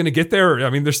like, are we going to get there? I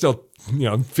mean, there's still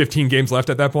 15 games left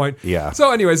at that point. Yeah.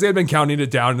 So anyways, they had been counting it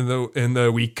down in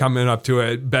the week coming up to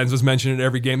it. Benz was mentioning it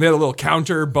every game. They had a little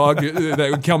counter bug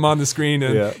that would come on the screen,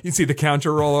 and you'd see the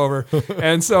counter roll over.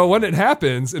 And so when it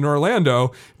happens in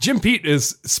Orlando, Jim Pete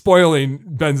is spoiling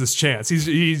Benz's chance.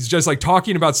 He's just like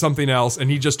talking about something else,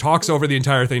 and he just talks over the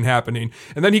entire thing happening.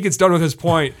 And then he gets done with his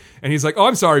point, and he's like, "Oh,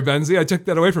 I'm sorry, Benzie, I took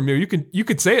that away from you. You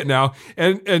could say it now."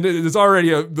 And there's already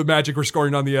the Magic were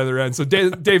scoring on the other end. So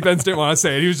Dave Benz didn't want to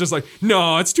say it. He was just like,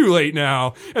 "No, it's too late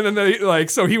now." And then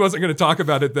so he wasn't going to talk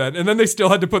about it then. And then they still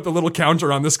had to put the little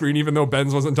counter on the screen, even though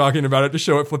Benz wasn't talking about it, to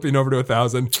show it flipping over to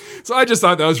 1,000. So I just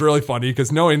thought that was really funny,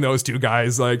 because knowing those two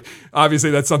guys,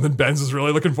 obviously that's something Benz was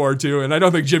really looking forward to. And I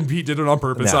don't think Jim Pete did it on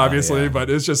purpose, obviously, but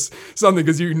it's just something,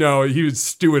 because he was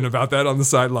stewing about that on the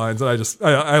sidelines, and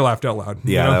I laughed out loud.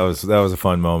 Yeah, that was a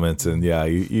fun moment, and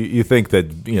you think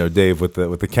that Dave with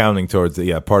the counting towards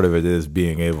it, part of it is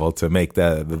being able to make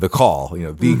the call,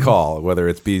 the call, whether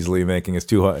it's Beasley making his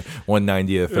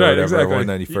 190th or whatever, exactly.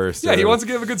 191st. Yeah, he wants to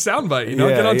give a good soundbite,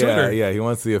 get on Twitter. Yeah, he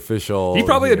wants the official. He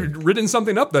probably had written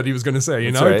something up that he was going to say,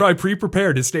 That's right. He probably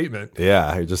pre-prepared his statement.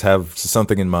 Yeah, he just have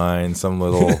something in mind, some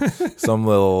little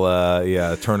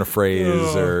turn of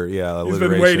phrase or alliteration. He's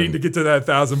been waiting to get to that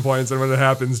 1,000 points, and when it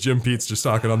happens, Jim Pete's just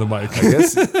talking on the mic.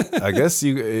 I guess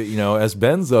you as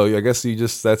Benz though, I guess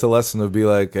that's a lesson to be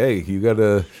like, hey, you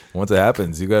gotta, once it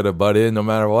happens, you gotta butt in no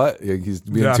matter what. He's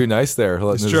being too nice there,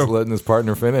 letting his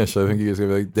partner finish. I think he's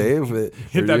gonna be like, Dave,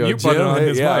 hit that mute button on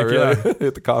his mic. Really,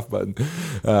 hit the cough button.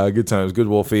 Good times, good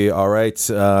Wolfie. All right,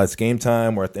 it's game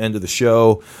time. We're at the end of the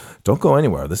show. Don't go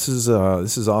anywhere. This is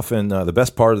often the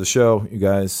best part of the show, you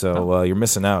guys. So you're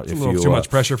missing out if you too much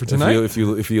pressure for tonight. If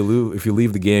you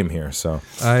leave the game here. So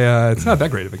it's not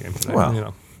that great of a game tonight.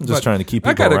 Well, I'm just trying to keep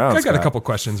people around. I got a couple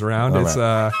questions around. All it's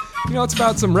right. it's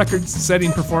about some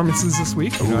record-setting performances this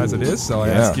week, as it is. So I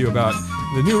ask you about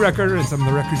the new record and some of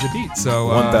the records you beat. So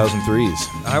 1,000 threes.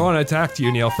 I want to attack to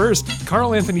you, Neil. First,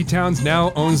 Karl Anthony Towns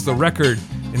now owns the record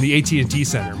in the AT&T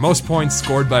Center. Most points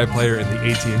scored by a player in the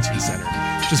AT&T Center.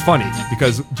 Which is funny,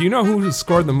 because do you know who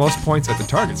scored the most points at the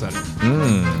Target Center?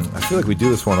 I feel like we do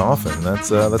this one often. That's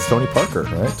Tony Parker,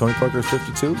 right? Tony Parker's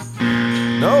 52.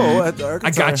 No, at the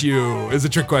Arkansas. I got you. It's a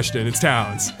trick question. It's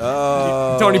Towns.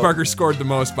 Tony Parker scored the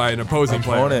most by an opposing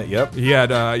player. Yep. He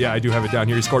had, I do have it down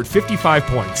here. He scored 55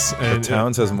 points. And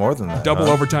Towns has more than that. Double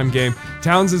overtime game.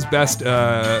 Towns' best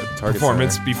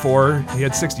performance before he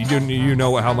had 60. Do you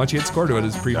know how much he had scored at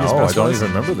his previous best? No, I don't even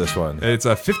remember this one. It's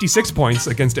 56 points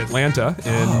against Atlanta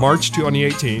in March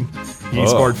 2018. He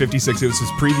scored 56. It was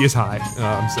his previous high.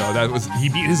 So he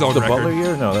beat his own record. The Butler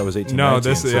year? No, that was 18. No,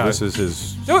 this is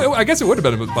his. No, I guess it would have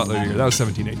been a Butler year. That was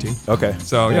 17-18. Okay.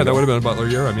 So that would have been a Butler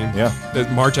year. I mean,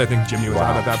 March, I think Jimmy was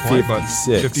out at that point, 56.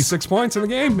 but 56 points in the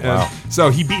game. Wow. So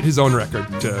he beat his own record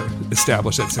to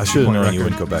establish that 60-point record. I should have known you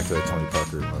wouldn't go back to that Tony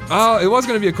Parker one. Oh, it was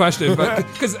going to be a question, but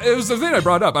because it was the thing I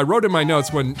brought up. I wrote in my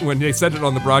notes when they said it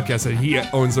on the broadcast that he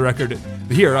owns the record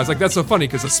here. I was like, that's so funny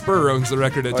because a Spur owns the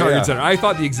record at Target Center. I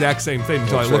thought the exact same thing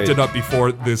until I looked it up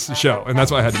before this show, and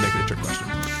that's why I had to make it a trick question.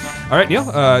 All right, Neil.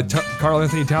 Karl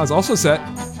Anthony Towns also set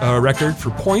a record for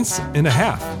points and a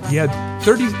half. He had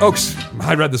 30.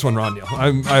 I read this one wrong, Neil.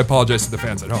 I apologize to the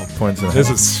fans at home. Points and a half.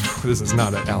 This is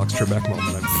not an Alex Trebek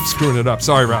moment. I'm screwing it up.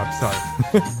 Sorry, Rob. Sorry.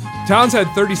 Towns had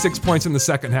 36 points in the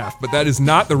second half, but that is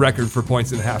not the record for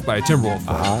points and a half by a Timberwolf.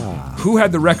 Who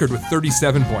had the record with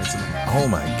 37 points in the half? Oh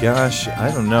my gosh,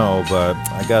 I don't know, but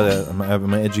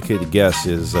my educated guess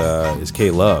is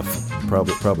K Love,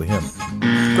 probably him.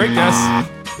 Great guess.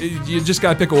 You just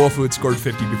got to pick a Wolf who had scored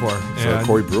 50 before. So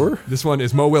Corey Brewer? This one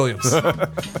is Mo Williams.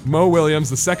 Mo Williams,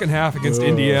 the second half against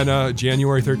Indiana,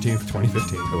 January 13th,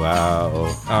 2015.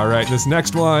 Wow. All right, this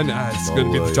next one, it's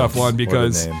going to be the tough one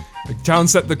because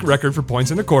Towns set the record for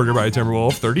points in a quarter by a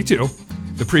Timberwolf, 32.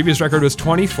 The previous record was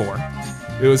 24.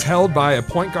 It was held by a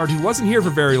point guard who wasn't here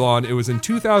for very long. It was in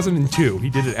 2002.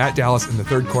 He did it at Dallas in the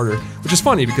third quarter, which is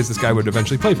funny because this guy would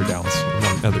eventually play for Dallas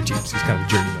and other teams. He's kind of a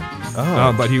journeyman.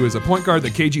 But he was a point guard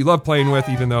that KG loved playing with,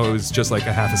 even though it was just like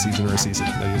a half a season or a season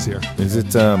that he was here. Is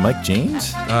it Mike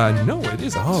James? No, it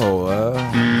isn't.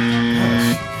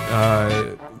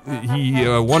 He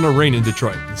won a ring in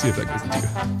Detroit. Let's see if that goes into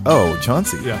you. Oh,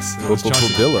 Chauncey. Yes, it was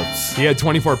Chauncey Billups. He had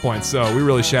 24 points, so we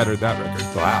really shattered that record.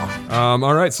 Wow.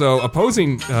 All right, so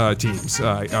opposing teams.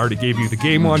 I already gave you the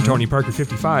game one, Tony Parker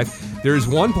 55. There's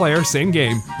one player, same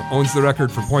game, who owns the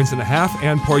record for points and a half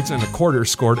and points and a quarter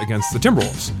scored against the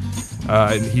Timberwolves.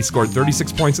 And he scored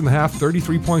 36 points in the half,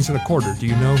 33 points in a quarter. Do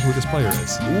you know who this player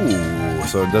is? Ooh,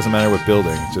 so it doesn't matter what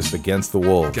building, just against the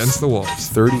Wolves. Against the Wolves.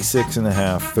 36 and a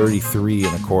half, 33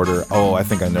 and a quarter. Oh, I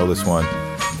think I know this one.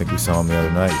 I think we saw him the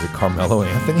other night. Is it Carmelo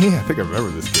Anthony? I think I remember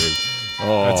this kid.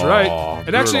 Oh, that's right.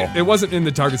 And actually, it wasn't in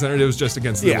the Target Center. It was just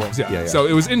against the Wolves. Yeah. So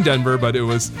it was in Denver, but it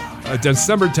was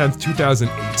December 10th,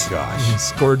 2008. Gosh. He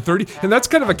scored 30. And that's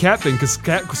kind of a Cat thing because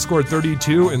Cat scored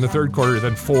 32 in the third quarter,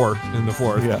 then 4 in the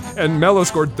fourth. Yeah. And Melo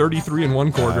scored 33 in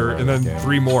one quarter and then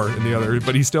 3 more in the other.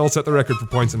 But he still set the record for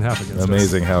points and half against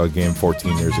Amazing us. how a game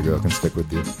 14 years ago can stick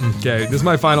with you. Okay. This is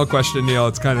my final question, Neil.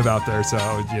 It's kind of out there, so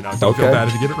don't feel bad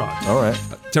if you get it wrong. All right.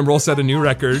 Timberwolves set a new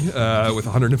record with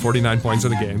 149 points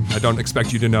in the game. I don't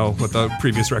expect you to know what the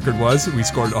previous record was. We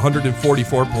scored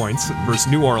 144 points versus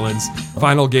New Orleans,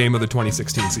 final game of the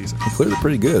 2016 season. You cleared it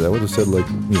pretty good. I would have said like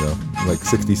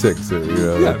 66.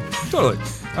 Yeah, totally.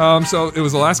 So it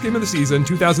was the last game of the season,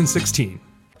 2016.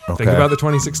 Okay. Think about the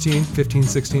 2016,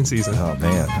 15-16 season. Oh,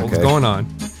 man. What was going on?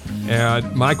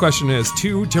 And my question is,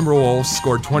 2 Timberwolves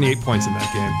scored 28 points in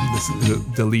that game. This is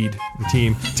the lead, the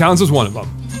team. Towns was one of them,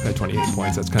 had 28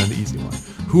 points. That's kind of the easy one.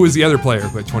 Who was the other player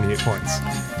who had 28 points?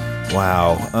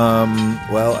 Wow.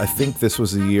 Well, I think this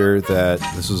was the year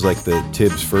this was like the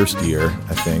Tibbs first year,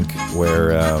 I think,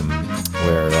 where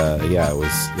it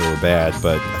was, they were bad,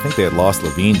 but I think they had lost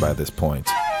Levine by this point.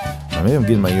 Maybe I'm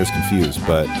getting my years confused,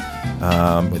 but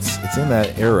it's in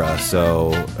that era.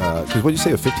 So, because what did you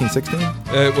say,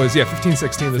 15-16? It was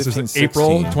 15-16. This was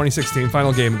April 2016,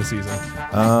 final game of the season.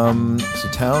 So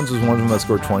Towns was one of them that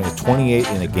scored 28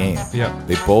 in a game. Yeah,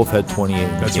 they both had 28 in a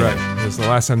game. That's right. It was the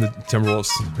last time the Timberwolves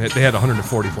they had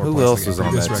 144 points. Who else was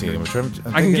on that team?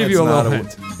 I can give you a little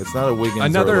hint. It's not a Wiggins.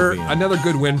 Another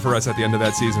good win for us at the end of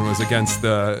that season was against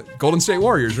the Golden State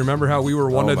Warriors. Remember how we were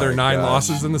one of their 9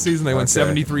 losses in the season? They went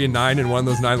 73-9, and one of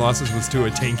those 9 losses was to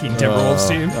a tanking Timberwolves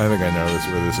team. I think I know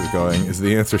where this is going. Is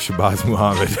the answer Shabazz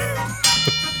Muhammad?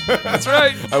 That's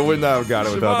right. I would not have got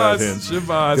it without that hint.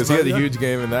 Shabazz. Because he had a huge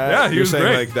game in that. Yeah, he was saying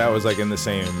great. Like that was like in the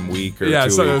same week or 2 so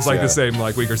weeks. it was like the same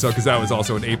week or so because that was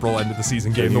also an April end of the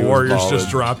season game. The Warriors just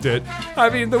dropped it. I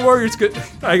mean, the Warriors could.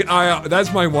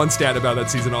 That's my one stat about that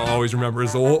season I'll always remember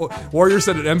is the Warriors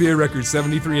set an NBA record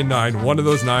 73-9. One of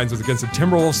those 9s was against a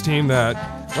Timberwolves team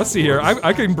that. Let's see here.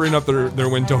 I can bring up their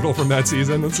win total from that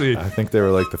season. Let's see. I think they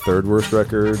were like the 3rd worst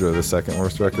record or the 2nd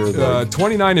worst record.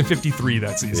 29-53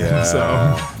 that season. Yeah,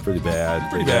 so pretty bad.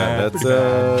 Pretty bad.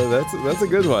 That's a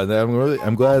good one.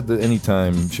 I'm glad that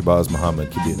anytime Shabazz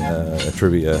Muhammad could be a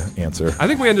trivia answer. I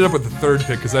think we ended up with the 3rd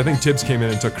pick because I think Tibbs came in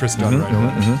and took Chris Dunn right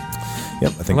away.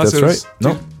 Yep, I think that's right.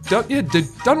 No.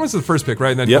 Dunn was the first pick,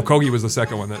 right? And then Okogie was the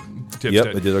second one that Tibbs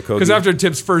did. They did Okogie. Because after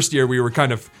Tibbs' first year, we were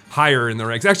kind of higher in the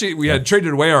ranks. Actually, we had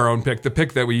traded away our own pick. The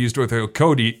pick that we used with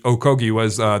Okogie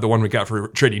was the one we got for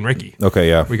trading Ricky. Okay,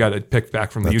 yeah. We got a pick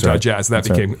back from the Utah Jazz. That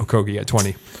became Okogie at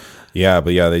 20. Yeah,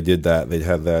 but they did that. They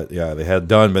had that. Yeah, they had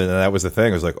Dunn, but then that was the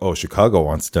thing. It was like, oh, Chicago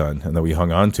wants Dunn, and then we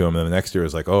hung on to him. And then the next year it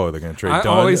was like, oh, they're going to trade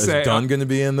Dunn. Is Dunn going to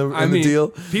be in the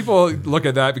deal? People look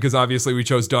at that because obviously we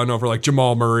chose Dunn over like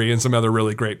Jamal Murray and some other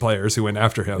really great players who went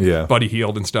after him. Yeah, Buddy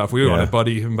Hield and stuff. We wanted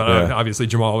Buddy, but obviously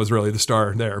Jamal was really the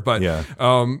star there. But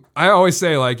I always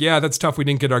say like, that's tough. We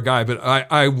didn't get our guy, but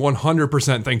I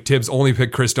 100% think Tibbs only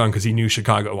picked Chris Dunn because he knew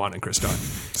Chicago wanted Chris Dunn.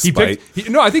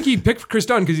 I think he picked Chris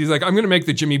Dunn because he's like, I'm going to make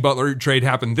the Jimmy Butler trade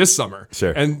happen this summer.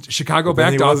 Sure. And Chicago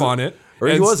backed off on it. Or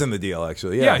he was in the deal,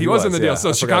 actually. Yeah, he was in the deal.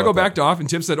 So Chicago backed off, and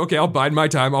Tibbs said, okay, I'll bide my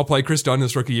time. I'll play Chris Dunn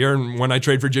this rookie year, and when I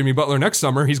trade for Jimmy Butler next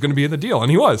summer, he's going to be in the deal.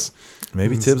 And he was.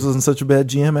 Maybe Tibbs wasn't such a bad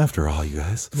GM after all, you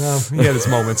guys. No, he had his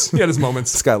moments.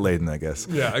 Scott Layden, I guess.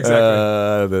 Yeah,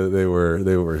 exactly. They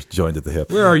were joined at the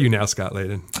hip. Where are you now, Scott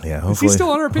Layden? Yeah, is he still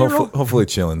on our payroll? Hopefully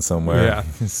chilling somewhere. Yeah.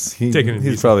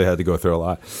 He's probably had to go through a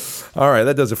lot. All right,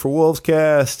 that does it for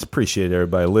Wolvescast. Appreciate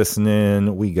everybody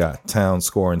listening. We got Town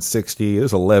scoring 60.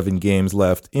 There's 11 games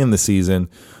left in the season.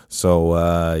 So,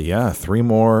 3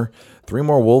 more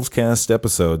Wolvescast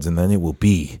episodes, and then it will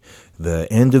be the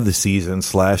end of the season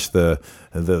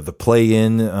 / the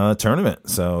play-in tournament.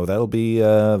 So that'll be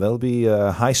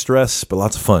high stress but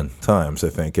lots of fun times, I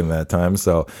think, in that time.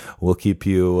 So we'll keep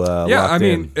you locked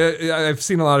in. I've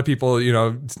seen a lot of people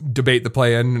debate the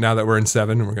play-in now that we're in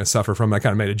 7 and we're going to suffer from. I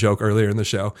kind of made a joke earlier in the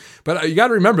show, but you got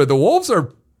to remember the Wolves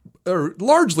are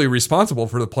largely responsible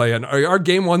for the play-in. Our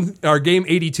game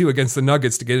 82 against the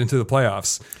Nuggets to get into the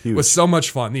playoffs was so much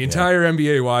fun. The entire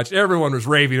NBA watched. Everyone was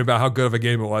raving about how good of a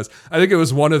game it was. I think it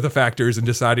was one of the factors in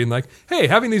deciding, like, hey,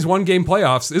 having these one-game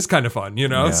playoffs is kind of fun,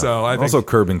 Yeah. So I think also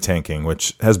curbing tanking,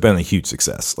 which has been a huge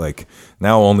success. Like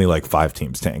now, only like 5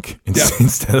 teams tank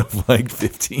instead of like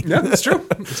 15. Yeah, that's true.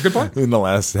 That's a good point. in the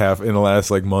last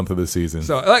like month of the season.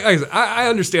 So like I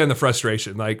understand the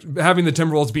frustration, like having the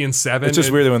Timberwolves be in 7. It's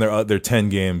just weird when they're 10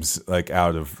 games like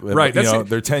out of right.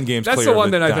 They're 10 games. That's the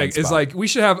one that I think is like we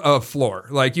should have a floor.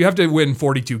 Like you have to win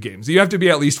 42 games. You have to be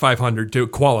at least 500 to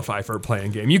qualify for a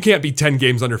play-in game. You can't be 10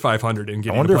 games under 500 and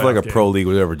get. I wonder if like a pro league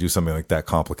would ever do something like that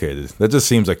complicated. That just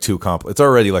seems like too complicated. It's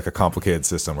already like a complicated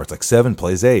system where it's like 7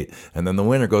 plays 8, and then the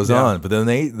winner goes on. But then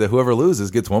whoever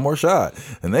loses gets one more shot,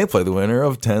 and they play the winner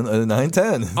of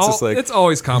 9-10. It's just like it's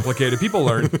always complicated. People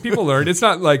learn. It's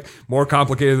not like more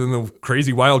complicated than the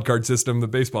crazy wild card system that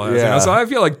baseball has. Yeah. So I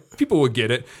feel like people would get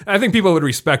it. And I think people would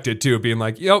respect it too, being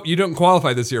like, you didn't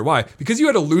qualify this year. Why? Because you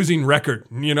had a losing record,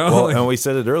 Well, and we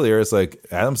said it earlier, it's like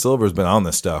Adam Silver's been on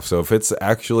this stuff. So if it's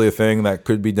actually a thing that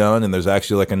could be done and there's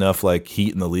actually like enough like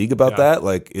heat in the league about that,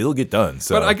 like it'll get done.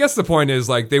 So But I guess the point is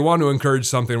like they want to encourage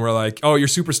something where like, oh, your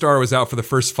superstar was out for the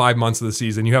first 5 months of the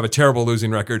season. You have a terrible losing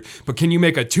record, but can you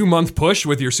make a 2-month push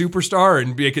with your superstar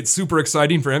and make it super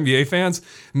exciting for NBA fans?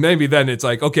 Maybe then it's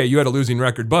like, okay, you had a losing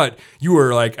record, but you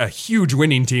were like a huge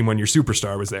winning team when your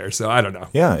superstar was there. So I don't know.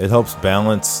 Yeah, it helps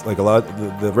balance like a lot.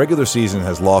 The regular season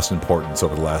has lost importance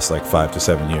over the last like 5 to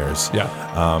 7 years.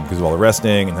 Yeah, because of all the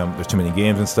resting and there's too many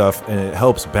games and stuff, and it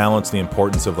helps balance the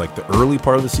importance of like the early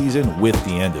part of the season with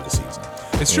the end of the season.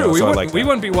 It's true. We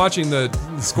wouldn't be watching the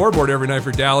scoreboard every night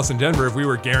for Dallas and Denver if we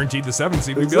were guaranteed the 7th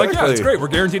seed. We'd be like, yeah, it's great. We're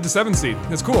guaranteed the 7th seed.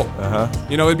 It's cool.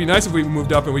 It'd be nice if we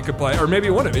moved up and we could play, or maybe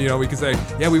it wouldn't. We could say,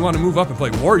 yeah, we want to move up and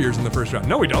play Warriors in the first round.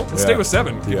 No, we don't. Let's stay with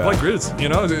 7. Play Grizz.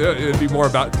 It'd be more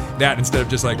about that instead of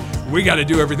just like we got to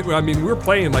do everything. I mean, we're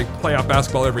playing like playoff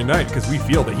basketball every night because we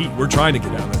feel the heat. We're trying to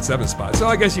get out of that 7th spot. So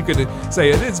I guess you could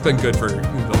say it's been good for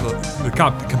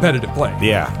the competitive play.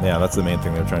 Yeah, that's the main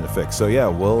thing they're trying to fix. So yeah,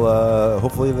 we'll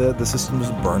hopefully the system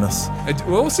doesn't burn us.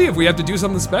 We'll see if we have to do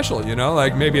something special,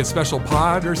 like maybe a special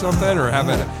pod or something, or have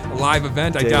a live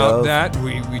event. I doubt that.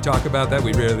 We talk about that.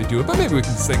 We rarely do it, but maybe we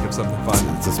can think of something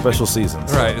fun. It's a special season.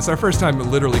 So. Right. It's our first time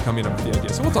literally coming up with the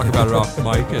idea. So we'll talk about it off the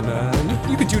mic,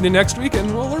 and you can tune in next week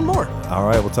and we'll learn more. All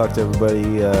right. We'll talk to everybody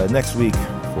next week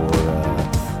for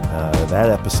that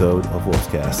episode of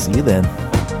Wolfscast. See you then.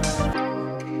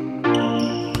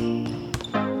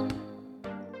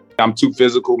 I'm too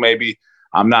physical, maybe.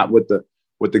 I'm not with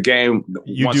the game.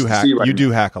 You do hack. You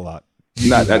do hack a lot.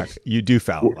 You do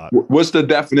foul a lot. What's the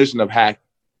definition of hack?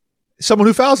 Someone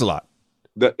who fouls a lot.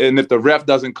 And if the ref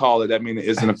doesn't call it, that means it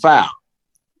isn't a foul.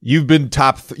 You've been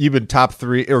top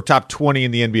 3 or top 20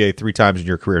 in the NBA 3 times in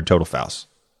your career in total fouls.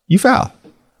 You foul.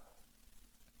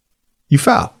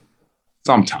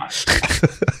 Sometimes.